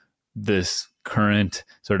from this current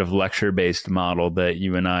sort of lecture-based model that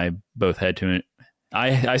you and I both had to?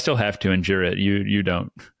 I still have to endure it. You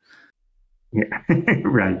don't. Yeah,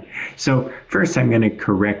 right. So first, I'm going to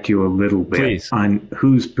correct you a little bit Please. On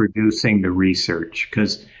who's producing the research,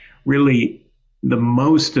 because really, the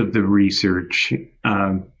most of the research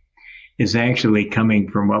is actually coming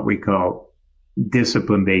from what we call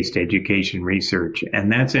discipline-based education research,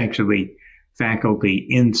 and that's actually faculty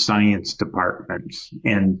in science departments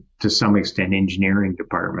and to some extent engineering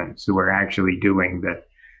departments who are actually doing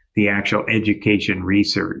the actual education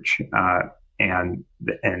research, and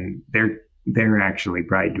they're actually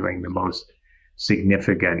probably doing the most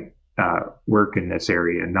significant work in this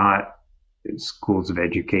area, not schools of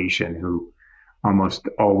education who almost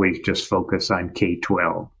always just focus on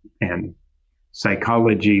K-12. And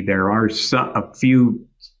psychology, there are a few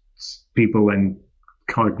people in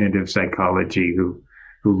cognitive psychology who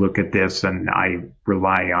look at this, and I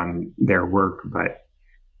rely on their work, but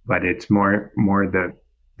it's more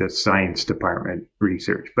the science department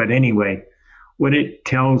research. But anyway, what it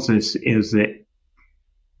tells us is that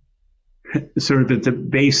sort of at the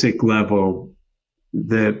basic level,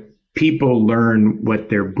 the people learn what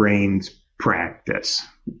their brains practice.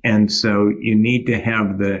 And so you need to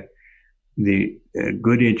have the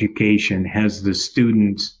good education has the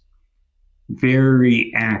students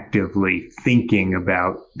very actively thinking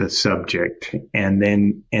about the subject and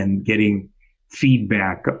getting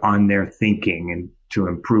feedback on their thinking and to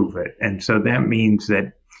improve it. And so that means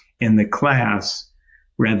that in the class,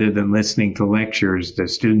 rather than listening to lectures, the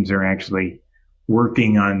students are actually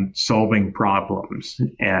working on solving problems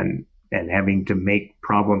and having to make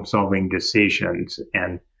problem-solving decisions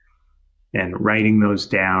and writing those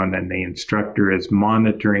down. And the instructor is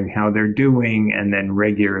monitoring how they're doing and then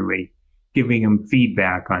regularly giving them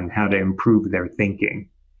feedback on how to improve their thinking.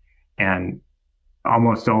 And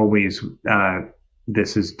almost always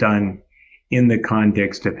this is done in the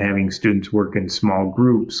context of having students work in small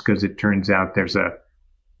groups, because it turns out there's a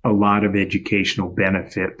lot of educational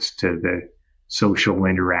benefits to the social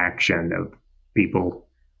interaction of people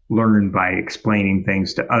learn by explaining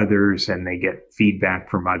things to others and they get feedback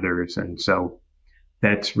from others. And so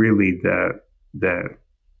that's really the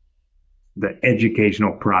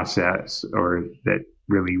educational process or that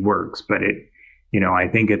really works. But I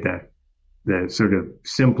think at the sort of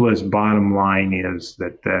simplest bottom line is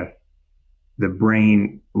that the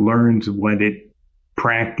brain learns what it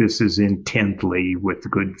practices intently with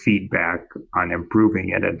good feedback on improving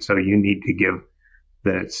it. And so you need to give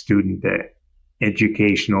the student the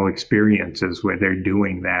educational experiences where they're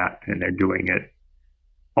doing that, and they're doing it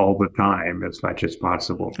all the time as much as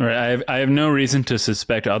possible. All right. I have no reason to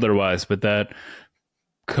suspect otherwise, but that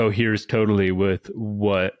coheres totally with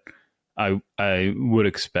what I would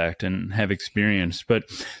expect and have experienced. But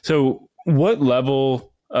so what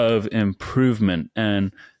level of improvement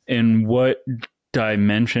and in what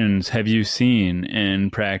dimensions have you seen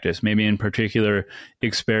in practice, maybe in particular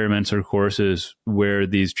experiments or courses where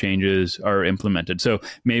these changes are implemented? So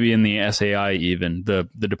maybe in the SAI, even the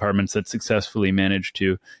departments that successfully managed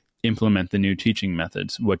to implement the new teaching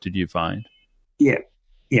methods, what did you find?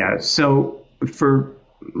 Yeah. So for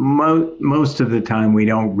most of the time, we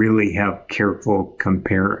don't really have careful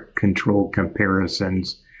controlled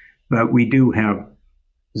comparisons, but we do have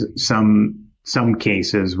some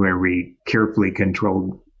cases where we carefully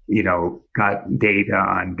controlled got data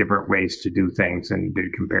on different ways to do things and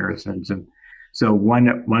did comparisons. And so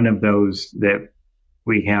one of those that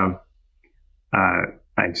we have,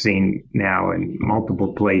 I've seen now in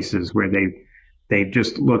multiple places where they've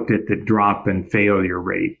just looked at the drop in failure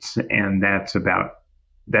rates, and that's about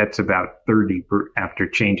 30 after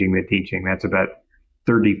changing the teaching. That's about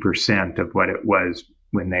 30% of what it was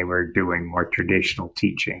when they were doing more traditional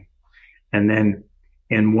teaching. And then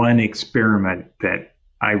in one experiment that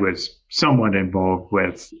I was somewhat involved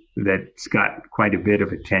with that's got quite a bit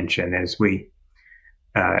of attention and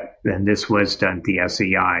this was done at the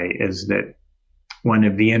SEI, is that one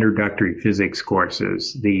of the introductory physics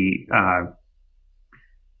courses, it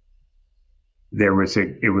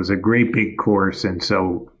was a great big course, and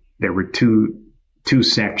so there were two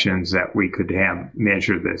sections that we could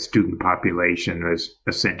measure the student population was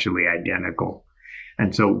essentially identical.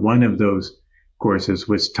 And so one of those courses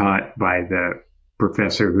was taught by the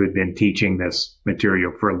professor who had been teaching this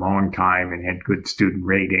material for a long time and had good student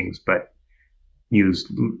ratings, but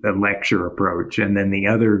used a lecture approach. And then the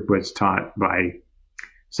other was taught by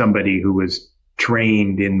somebody who was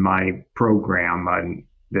trained in my program on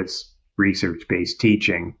this research-based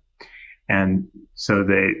teaching. And so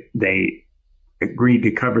they agreed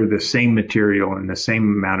to cover the same material in the same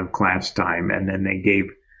amount of class time. And then they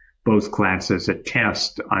gave both classes a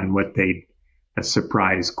test on a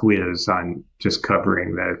surprise quiz on just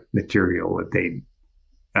covering the material that they'd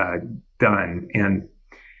done. And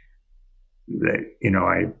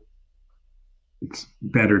it's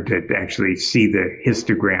better to actually see the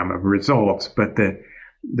histogram of results, but the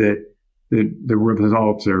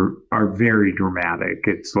results are very dramatic.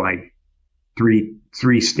 It's like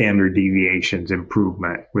three standard deviations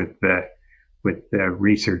improvement with the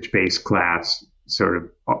research-based class, sort of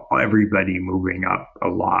everybody moving up a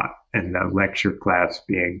lot, and the lecture class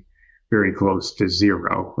being very close to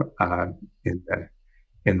zero in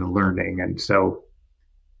the learning. And so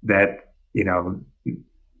that,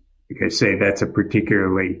 like I say, that's a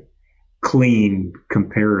particularly clean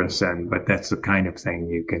comparison, but that's the kind of thing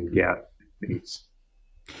you can get.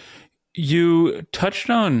 You touched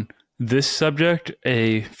on this subject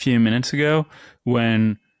a few minutes ago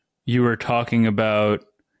when you were talking about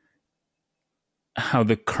how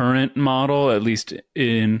the current model, at least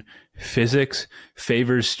in physics,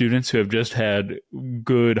 favors students who have just had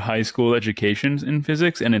good high school educations in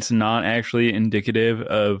physics, and it's not actually indicative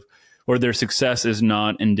of, or their success is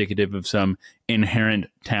not indicative of some inherent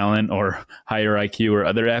talent or higher IQ or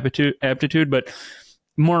other aptitude. But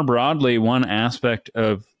more broadly, one aspect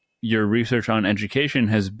of your research on education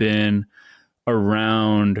has been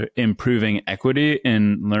around improving equity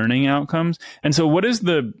in learning outcomes. And so what is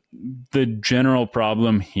the general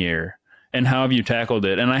problem here, and how have you tackled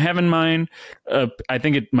it? And I have in mind, I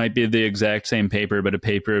think it might be the exact same paper, but a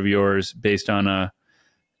paper of yours based on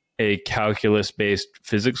a calculus-based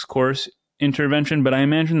physics course intervention. But I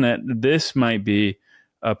imagine that this might be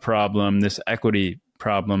a problem, this equity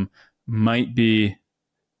problem might be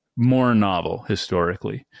more novel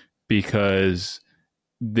historically, because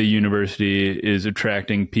the university is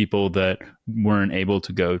attracting people that weren't able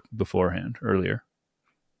to go beforehand earlier.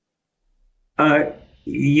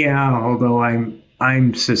 Yeah, although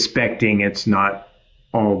I'm suspecting it's not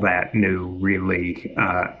all that new, really.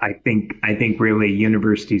 I think really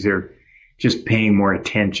universities are just paying more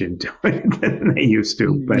attention to it than they used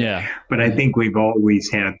to. But I think we've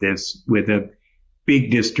always had this with a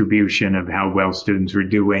big distribution of how well students were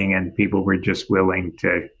doing, and people were just willing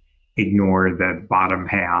to ignore the bottom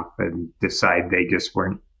half and decide they just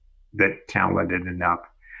weren't that talented enough.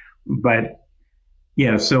 But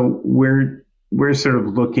yeah, so we're sort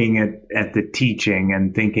of looking at the teaching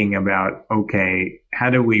and thinking about, okay, how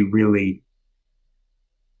do we really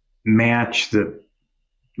match the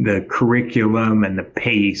curriculum and the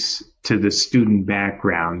pace to the student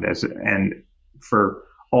background and for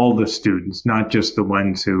all the students, not just the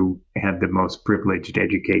ones who had the most privileged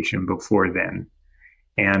education before then.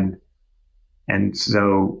 And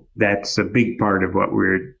so that's a big part of what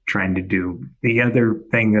we're trying to do. The other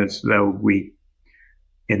thing is, though,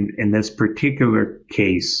 in this particular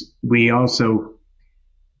case, we also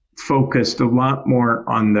focused a lot more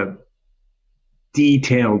on the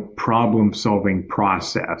detailed problem-solving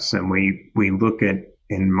process. And we look at,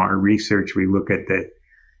 in our research, we look at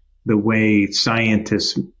the way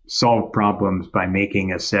scientists solve problems by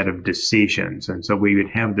making a set of decisions. And so we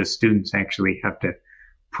would have the students actually have to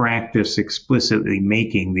practice explicitly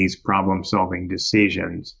making these problem-solving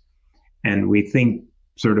decisions. And we think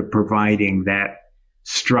sort of providing that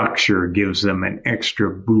structure gives them an extra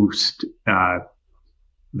boost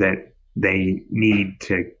that they need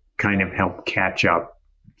to kind of help catch up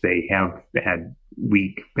they have had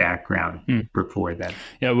weak background before that.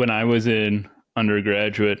 Yeah, when I was in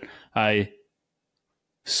undergraduate, I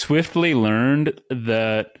swiftly learned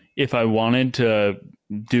that if I wanted to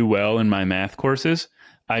do well in my math courses,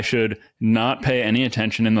 I should not pay any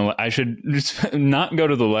attention I should just not go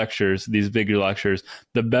to the lectures, these bigger lectures.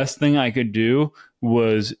 The best thing I could do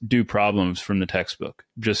was do problems from the textbook.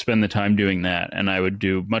 Just spend the time doing that, and I would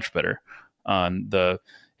do much better on the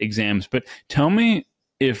exams. But tell me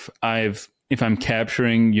if I'm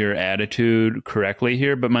capturing your attitude correctly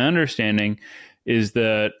here, but my understanding is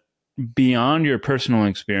that beyond your personal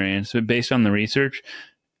experience, but based on the research,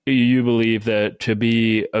 you believe that to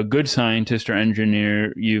be a good scientist or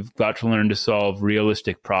engineer, you've got to learn to solve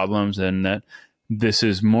realistic problems, and that this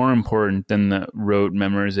is more important than the rote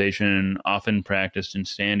memorization often practiced in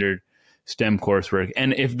standard STEM coursework.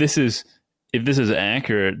 And if this is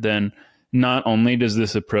accurate, then not only does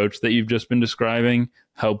this approach that you've just been describing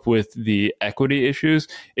help with the equity issues,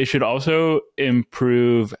 it should also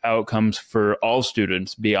improve outcomes for all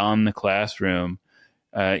students beyond the classroom,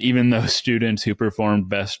 even those students who performed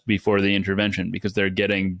best before the intervention, because they're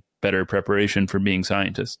getting better preparation for being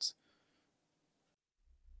scientists.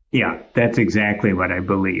 Yeah, that's exactly what I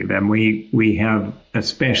believe. And we have,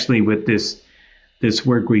 especially with this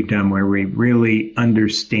work we've done, where we really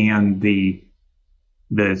understand the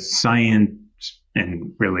science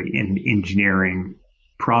and really in engineering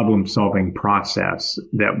problem-solving process,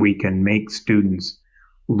 that we can make students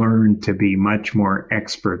learn to be much more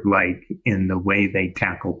expert-like in the way they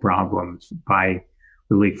tackle problems by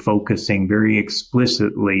really focusing very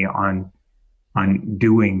explicitly on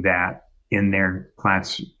doing that in their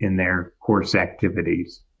class, in their course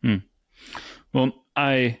activities. Well,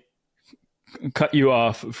 I cut you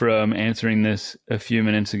off from answering this a few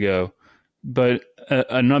minutes ago, but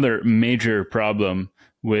another major problem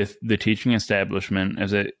with the teaching establishment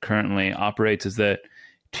as it currently operates is that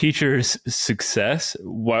teachers' success,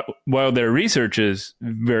 while their research is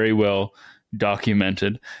very well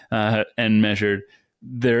documented and measured,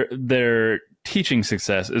 their teaching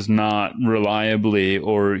success is not reliably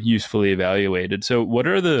or usefully evaluated. So what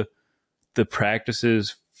are the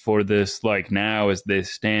practices for this like now as they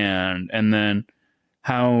stand? And then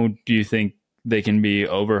how do you think they can be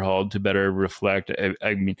overhauled to better reflect,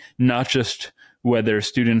 I mean, not just whether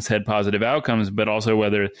students had positive outcomes, but also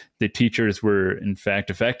whether the teachers were in fact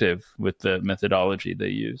effective with the methodology they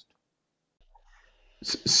used?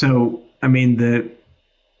 So, I mean,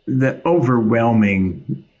 the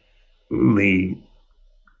overwhelmingly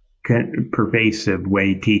pervasive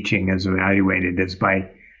way teaching is evaluated is by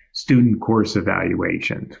student course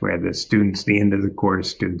evaluations, where the students, at the end of the course,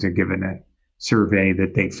 students are given a survey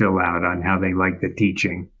that they fill out on how they like the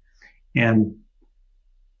teaching. And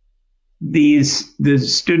the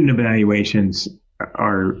student evaluations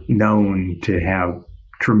are known to have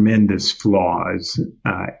tremendous flaws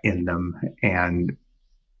in them. And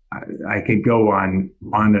I could go on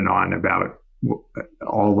and on about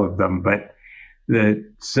all of them, but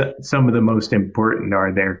some of the most important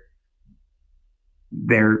are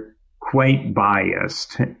they're quite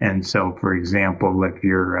biased. And so, for example, if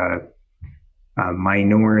you're a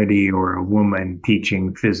minority or a woman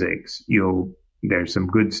teaching physics, there's some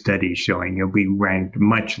good studies showing you'll be ranked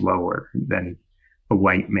much lower than a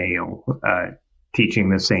white male teaching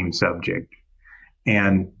the same subject.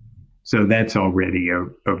 And so that's already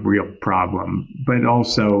a real problem. But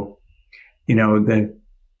also, the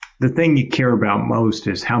thing you care about most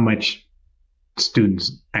is how much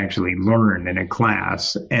students actually learn in a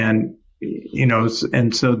class. And,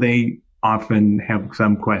 and so they often have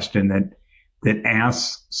some question that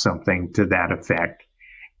asks something to that effect.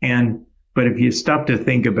 But if you stop to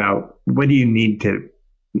think about what do you need to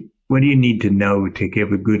know to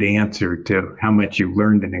give a good answer to how much you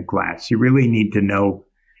learned in a class, you really need to know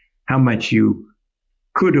how much you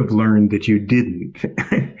could have learned that you didn't,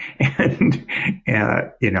 and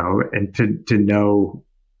to know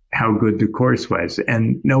how good the course was.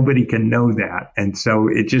 And nobody can know that. And so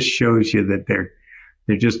it just shows you that they're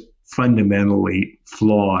just fundamentally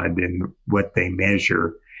flawed in what they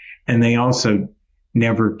measure. And they also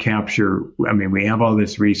never capture, we have all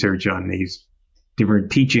this research on these different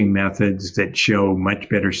teaching methods that show much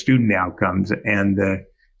better student outcomes, and the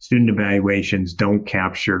student evaluations don't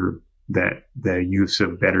capture the use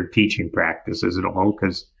of better teaching practices at all,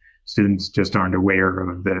 because students just aren't aware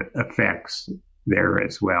of the effects there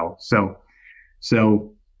as well. So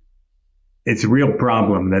it's a real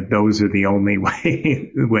problem that those are the only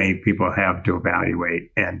way people have to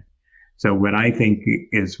evaluate. And so what I think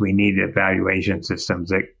is we need evaluation systems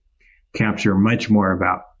that capture much more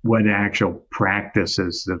about what actual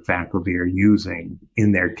practices the faculty are using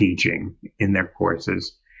in their teaching, in their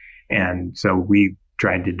courses. And so we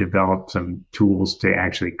tried to develop some tools to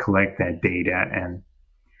actually collect that data. And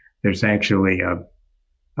there's actually a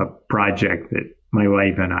project that my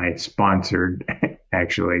wife and I sponsored,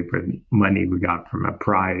 actually, for money we got from a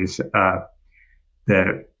prize.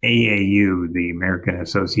 The AAU, the American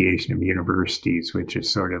Association of Universities, which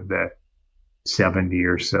is sort of the 70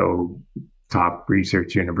 or so top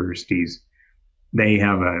research universities, they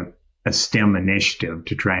have a STEM initiative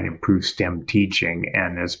to try and improve STEM teaching.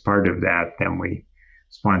 And as part of that, then we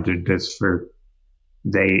sponsored this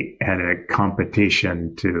they had a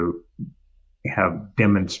competition to have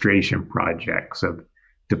demonstration projects of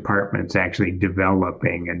departments actually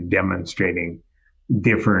developing and demonstrating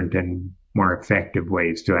different and more effective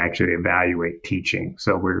ways to actually evaluate teaching.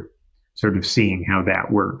 So we're sort of seeing how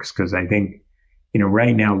that works, because I think,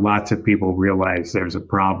 right now, lots of people realize there's a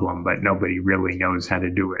problem, but nobody really knows how to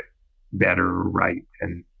do it better or right.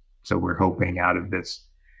 And so we're hoping out of this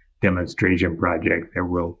demonstration project, there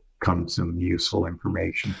will come some useful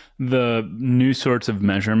information. The new sorts of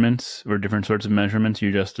measurements or different sorts of measurements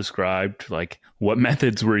you just described, like what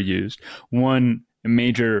methods were used, one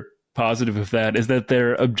major positive of that is that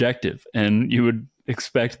they're objective, and you would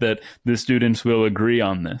expect that the students will agree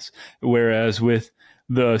on this. Whereas with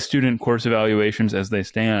the student course evaluations as they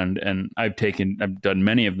stand, and I've done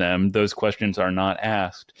many of them, those questions are not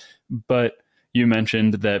asked. But you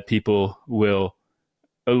mentioned that people will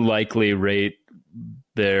likely rate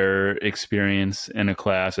their experience in a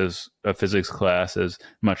class, as a physics class, as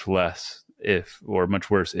much less or much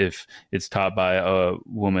worse if it's taught by a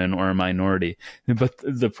woman or a minority. But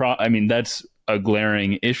that's a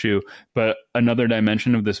glaring issue. But another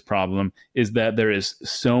dimension of this problem is that there is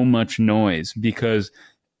so much noise, because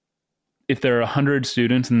if there are 100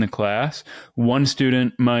 students in the class, one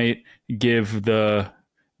student might give the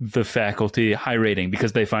faculty a high rating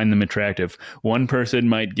because they find them attractive. One person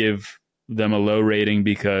might give them a low rating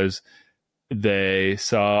because they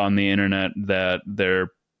saw on the internet that their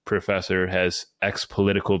professor has X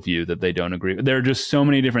political view that they don't agree with. There are just so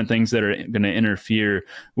many different things that are going to interfere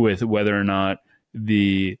with whether or not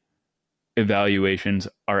the evaluations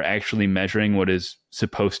are actually measuring what is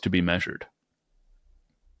supposed to be measured.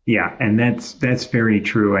 Yeah, and that's very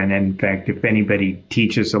true. And in fact, if anybody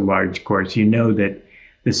teaches a large course, that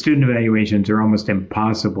the student evaluations are almost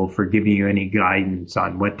impossible for giving you any guidance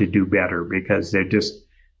on what to do better, because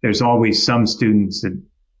there's always some students that,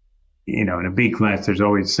 in a big class, there's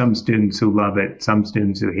always some students who love it, some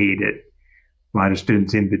students who hate it, a lot of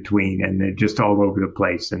students in between, and they're just all over the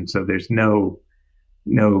place. And so there's no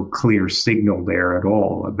clear signal there at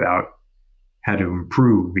all about how to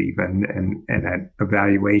improve even. And an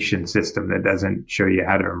evaluation system that doesn't show you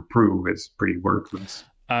how to improve is pretty worthless.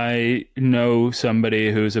 I know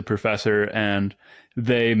somebody who's a professor, and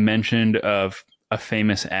they mentioned of a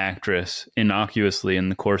famous actress innocuously in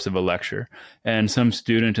the course of a lecture. And some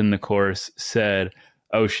student in the course said,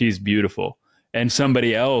 "Oh, she's beautiful." And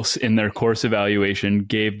somebody else in their course evaluation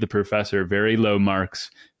gave the professor very low marks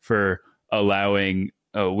for allowing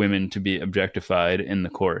women to be objectified in the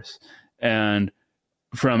course. And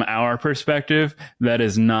from our perspective, that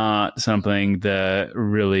is not something that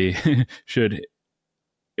really should...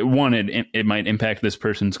 One, it might impact this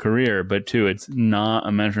person's career, but two, it's not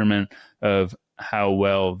a measurement of how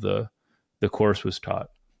well the course was taught.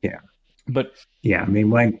 Yeah. But yeah, I mean,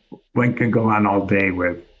 one can go on all day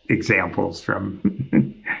with examples from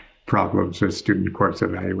problems with student course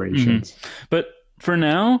evaluations. Mm-hmm. But for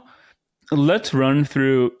now, let's run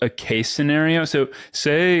through a case scenario. So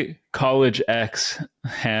say College X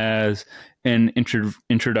has an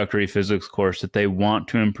introductory physics course that they want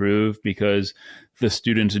to improve because the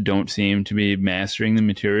students don't seem to be mastering the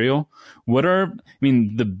material. What are,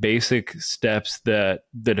 the basic steps that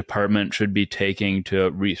the department should be taking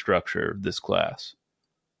to restructure this class?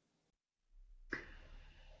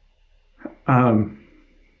 I'm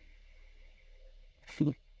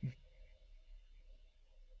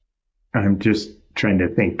just trying to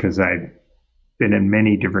think, because I've been in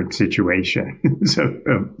many different situations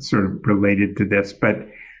sort of related to this. But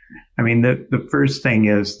the first thing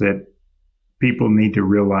is that people need to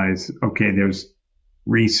realize, okay, there's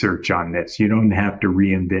research on this. You don't have to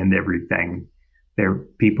reinvent everything. There are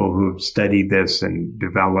people who have studied this and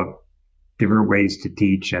developed different ways to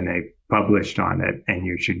teach, and they published on it, and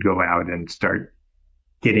you should go out and start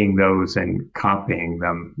getting those and copying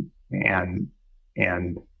them,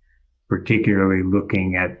 and particularly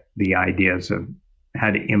looking at the ideas of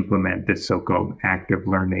how to implement this so-called active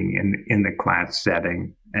learning in the class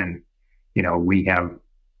setting. And, we have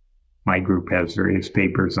my group has various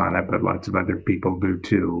papers on it, but lots of other people do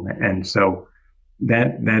too. And so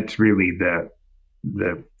that's really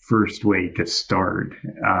the first way to start.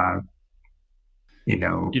 You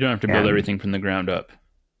don't have to build And everything from the ground up.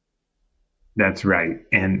 that's right.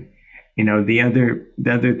 And the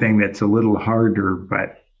other thing that's a little harder,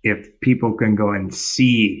 but if people can go and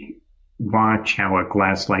watch how a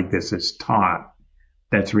class like this is taught,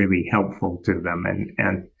 that's really helpful to them.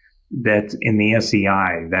 And that's in the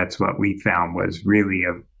SEI, that's what we found was really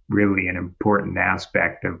an important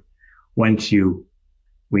aspect of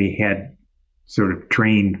we had sort of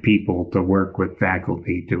trained people to work with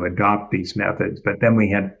faculty to adopt these methods, but then we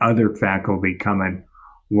had other faculty come and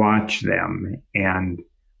watch them. And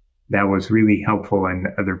that was really helpful in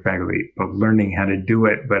other faculty of learning how to do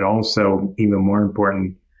it, but also even more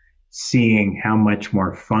important, seeing how much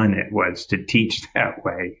more fun it was to teach that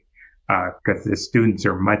way, because the students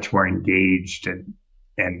are much more engaged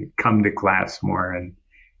and come to class more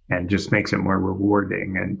and just makes it more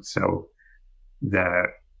rewarding. And so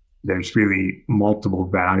there's really multiple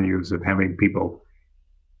values of having people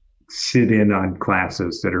sit in on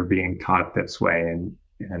classes that are being taught this way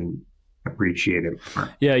and appreciate it more.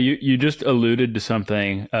 Yeah, you just alluded to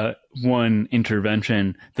something, one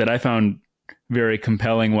intervention that I found very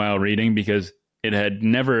compelling while reading because it had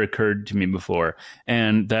never occurred to me before.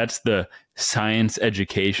 And that's the science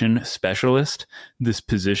education specialist, this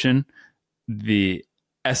position, the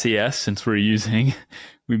SES, since we've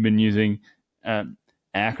been using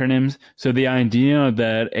acronyms. So the idea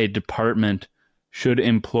that a department should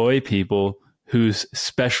employ people whose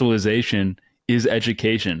specialization is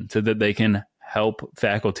education so that they can help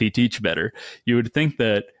faculty teach better. You would think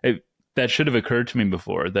that that should have occurred to me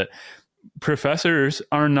before, that professors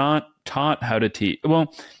are not taught how to teach.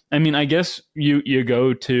 Well, I mean, I guess you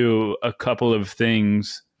go to a couple of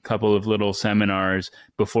little seminars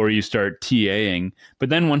before you start TAing. But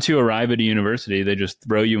then once you arrive at a university, they just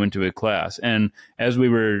throw you into a class. And as we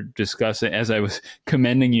were discussing, as I was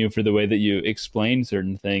commending you for the way that you explained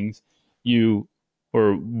certain things,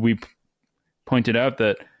 we pointed out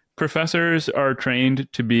that professors are trained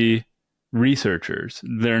to be researchers.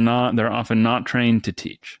 They're often not trained to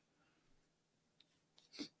teach.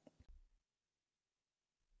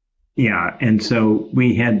 Yeah. And so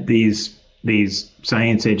we had these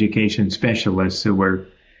science education specialists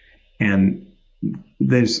and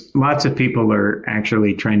there's lots of people are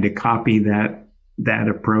actually trying to copy that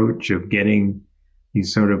approach of getting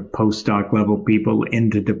these sort of postdoc level people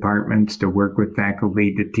into departments to work with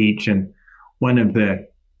faculty to teach. And one of the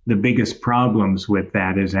biggest problems with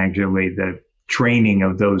that is actually the training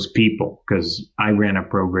of those people, because I ran a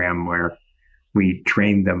program where we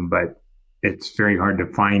trained them, but it's very hard to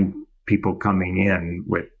find people coming in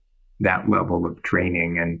with that level of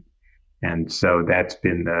training. And so that's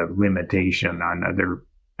been the limitation on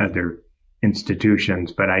other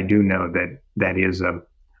institutions. But I do know that is a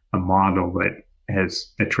model that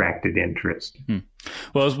has attracted interest.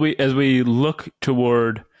 Well, as we look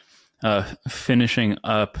toward finishing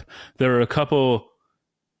up, there are a couple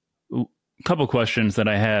questions that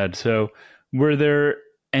I had. So were there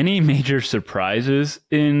any major surprises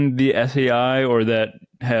in the SEI or that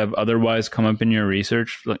have otherwise come up in your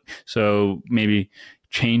research? So maybe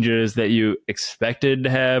changes that you expected to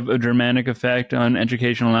have a dramatic effect on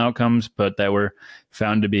educational outcomes, but that were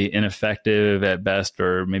found to be ineffective at best,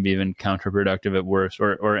 or maybe even counterproductive at worst,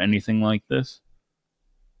 or anything like this?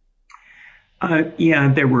 Yeah,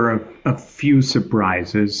 there were a few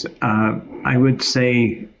surprises. I would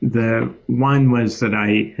say the one was that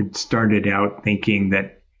I had started out thinking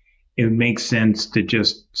that it would make sense to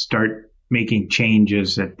just start making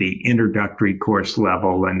changes at the introductory course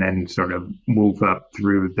level and then sort of move up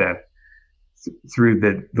through the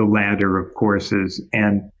ladder of courses.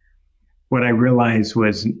 And what I realized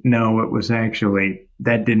was, no, it was actually,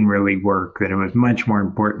 that didn't really work, that it was much more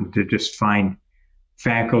important to just find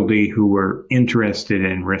faculty who were interested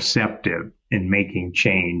and receptive in making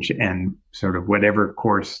change, and sort of whatever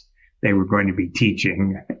course they were going to be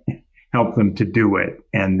teaching, help them to do it,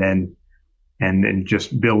 and then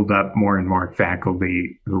just build up more and more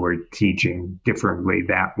faculty who were teaching differently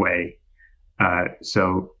that way.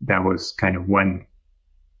 So that was kind of one,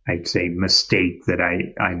 I'd say, mistake that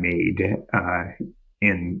I made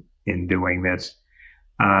in doing this.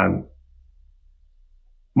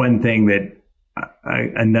 One thing that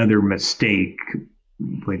another mistake,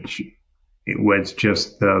 which it was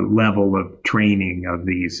just the level of training of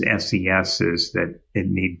these SESs, that it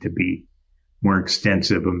needed to be more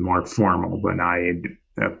extensive and more formal than I had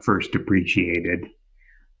first appreciated.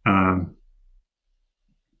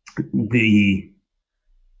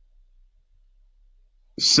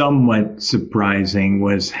 somewhat surprising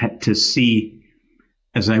was to see,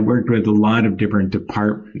 as I worked with a lot of different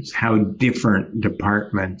departments, how different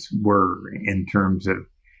departments were in terms of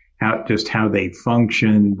how they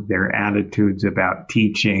functioned, their attitudes about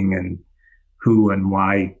teaching, and who and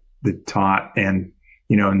why the taught. And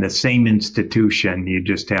in the same institution, you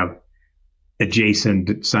just have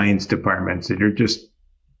adjacent science departments that are just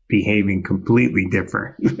behaving completely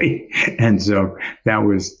differently. And so that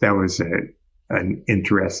was an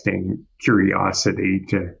interesting curiosity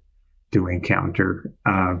to encounter.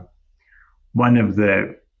 One of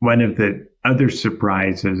the other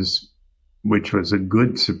surprises, which was a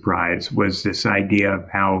good surprise, was this idea of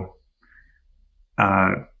how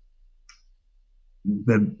a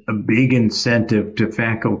big incentive to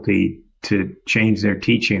faculty to change their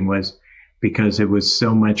teaching was because it was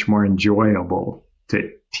so much more enjoyable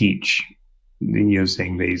to teach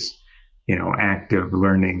using these, active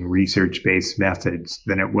learning research-based methods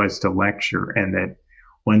than it was to lecture. And that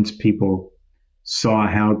once people saw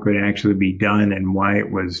how it could actually be done and why it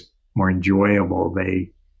was more enjoyable,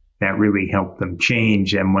 that really helped them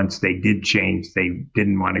change. And once they did change, they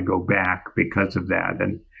didn't want to go back because of that.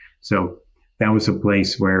 And so that was a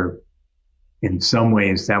place where, in some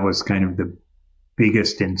ways, that was kind of the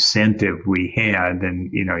biggest incentive we had.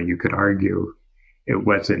 And, you could argue it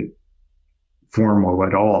wasn't formal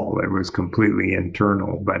at all. It was completely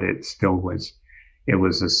internal, but it still was, it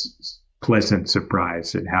was a pleasant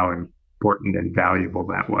surprise at how important and valuable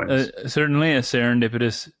that was. Certainly a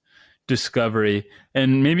serendipitous discovery.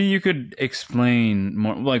 And maybe you could explain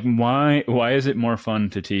more, like why is it more fun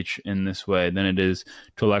to teach in this way than it is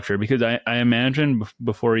to lecture? Because I imagine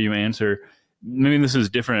before you answer, maybe this is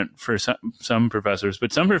different for some professors,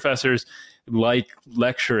 but some professors like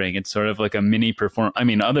lecturing. It's sort of like a mini perform. I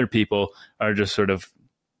mean, other people are just sort of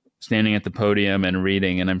standing at the podium and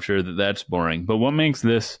reading, and I'm sure that that's boring. But what makes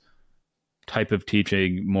this type of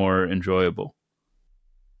teaching more enjoyable?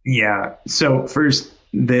 Yeah. So first,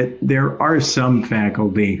 that there are some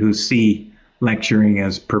faculty who see lecturing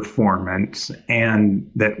as performance and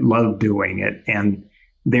that love doing it, and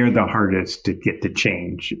they're the hardest to get to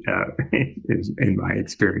change, in my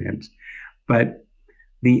experience. But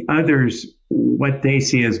the others, what they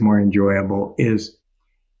see as more enjoyable is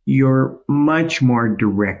you're much more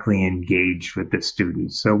directly engaged with the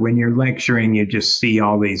students. So when you're lecturing, you just see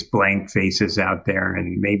all these blank faces out there,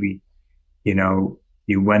 and maybe,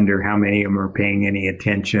 you wonder how many of them are paying any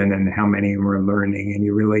attention and how many of them are learning, and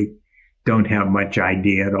you really don't have much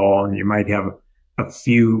idea at all. And you might have a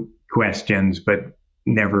few questions, but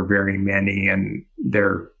never very many. And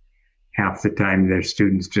they're half the time their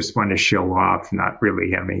students just want to show off, not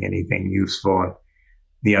really having anything useful.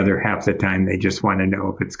 The other half the time they just want to know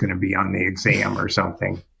if it's going to be on the exam or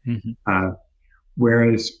something. Mm-hmm.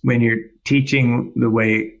 Whereas when you're teaching the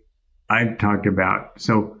way I've talked about,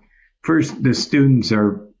 so first, the students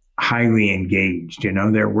are highly engaged.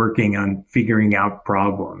 They're working on figuring out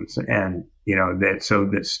problems, and so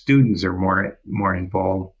the students are more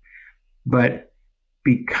involved. But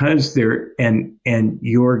because they're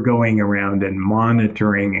you're going around and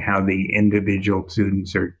monitoring how the individual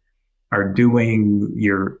students are doing,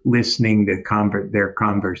 you're listening to their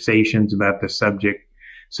conversations about the subject,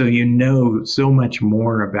 so so much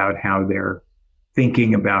more about how they're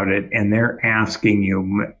thinking about it, and they're asking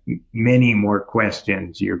you many more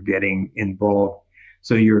questions. You're getting involved.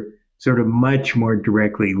 So you're sort of much more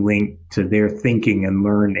directly linked to their thinking and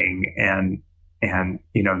learning. And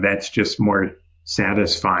that's just more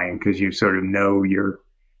satisfying because you sort of know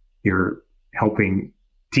you're helping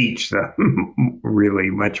teach them really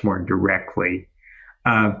much more directly.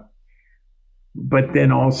 But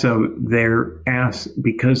then also they're asked,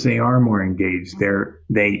 because they are more engaged,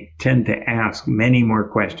 they tend to ask many more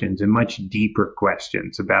questions and much deeper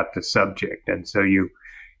questions about the subject. And so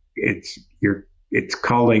it's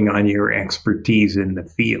calling on your expertise in the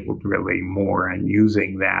field really more and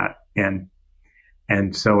using that.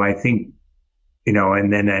 And so I think,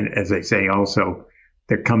 and then as I say, also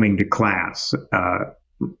they're coming to class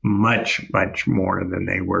much, much more than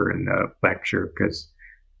they were in the lecture,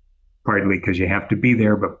 partly because you have to be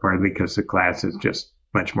there, but partly because the class is just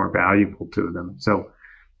much more valuable to them. So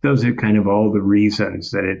those are kind of all the reasons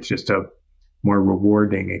that it's just a more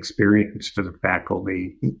rewarding experience for the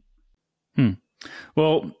faculty.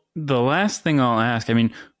 Well, the last thing I'll ask,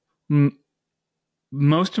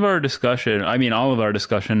 most of our discussion, all of our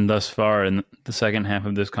discussion thus far in the second half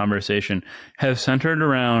of this conversation has centered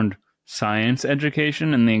around science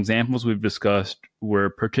education, and the examples we've discussed were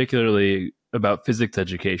particularly about physics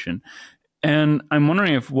education. And I'm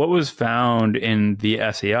wondering if what was found in the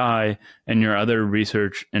SEI and your other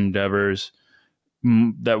research endeavors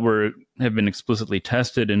that have been explicitly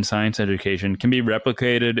tested in science education can be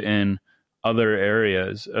replicated in other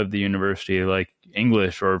areas of the university, like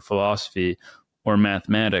English or philosophy or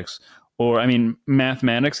mathematics. Or, I mean,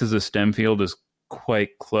 mathematics as a STEM field is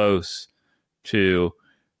quite close to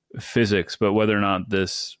physics, but whether or not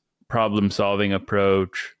this problem-solving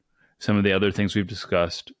approach, some of the other things we've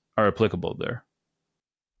discussed, are applicable there.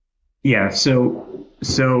 Yeah,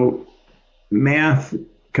 so math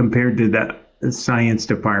compared to the science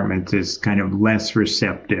department is kind of less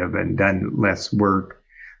receptive and done less work,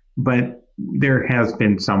 but there has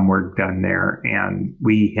been some work done there, and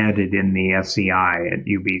we had it in the SEI at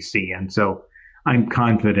UBC, and so I'm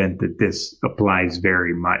confident that this applies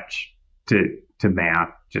very much to math,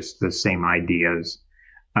 just the same ideas.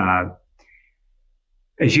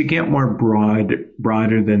 As you get more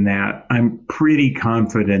broader than that, I'm pretty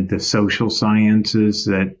confident the social sciences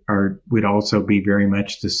would also be very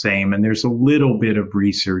much the same. And there's a little bit of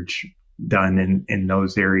research done in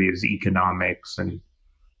those areas, economics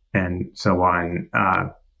and so on.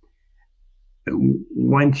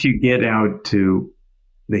 Once you get out to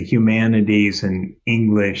the humanities and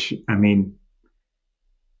English, I mean,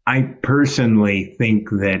 I personally think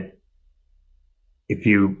that if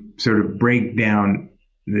you sort of break down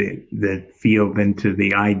the field into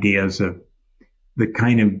the ideas of the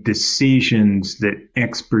kind of decisions that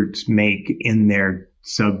experts make in their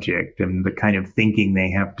subject and the kind of thinking they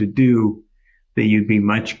have to do, that you'd be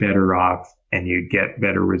much better off and you'd get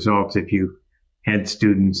better results if you had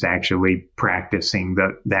students actually practicing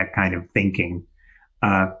that kind of thinking.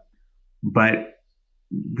 But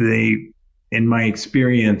in my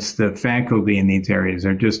experience, the faculty in these areas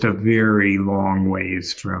are just a very long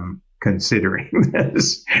ways from considering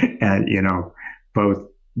this, and both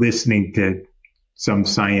listening to some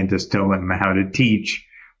scientists tell them how to teach,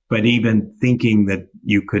 but even thinking that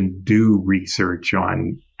you can do research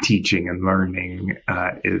on teaching and learning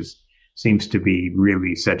seems to be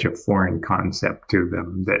really such a foreign concept to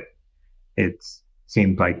them that it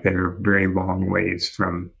seems like they're very long ways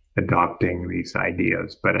from adopting these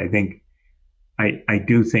ideas. But I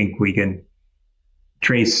do think we can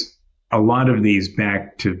trace a lot of these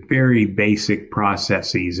back to very basic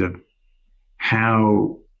processes of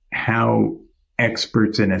how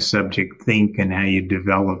experts in a subject think and how you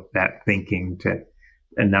develop that thinking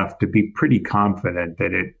enough to be pretty confident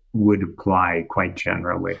that it would apply quite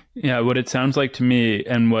generally. Yeah, what it sounds like to me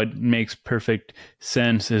and what makes perfect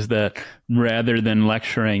sense is that rather than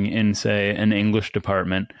lecturing in, say, an English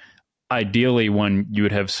department, ideally, you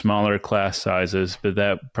would have smaller class sizes, but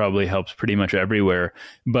that probably helps pretty much everywhere.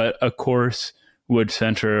 But a course would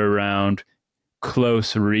center around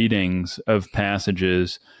close readings of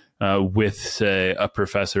passages with, say, a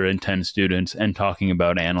professor and 10 students and talking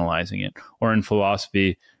about analyzing it. Or in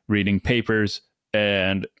philosophy, reading papers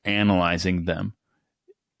and analyzing them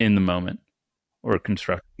in the moment or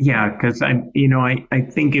construct. Yeah, because I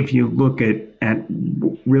think if you look at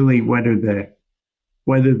really what are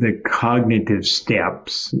the cognitive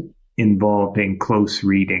steps involved in close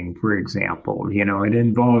reading, for example. It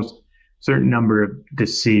involves a certain number of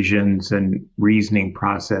decisions and reasoning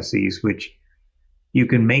processes, which you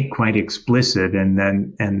can make quite explicit, and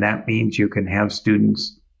that means you can have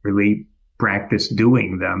students really practice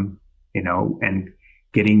doing them, and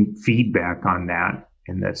getting feedback on that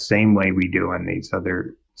in the same way we do on these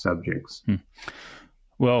other subjects.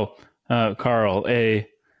 Well, Carl, a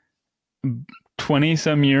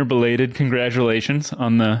 20-some year belated congratulations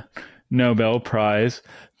on the Nobel Prize.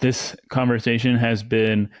 This conversation has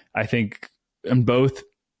been, I think, on both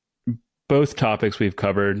topics we've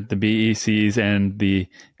covered, the BECs and the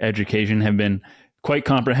education, have been quite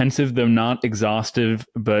comprehensive, though not exhaustive,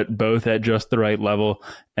 but both at just the right level.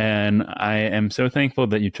 And I am so thankful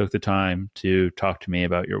that you took the time to talk to me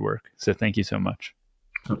about your work. So thank you so much.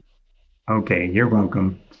 Okay, you're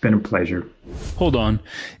welcome. It's been a pleasure. Hold on.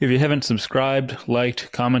 If you haven't subscribed,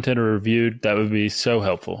 liked, commented, or reviewed, that would be so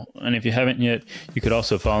helpful. And if you haven't yet, you could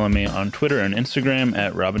also follow me on Twitter and Instagram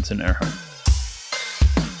at Robinson Earhart.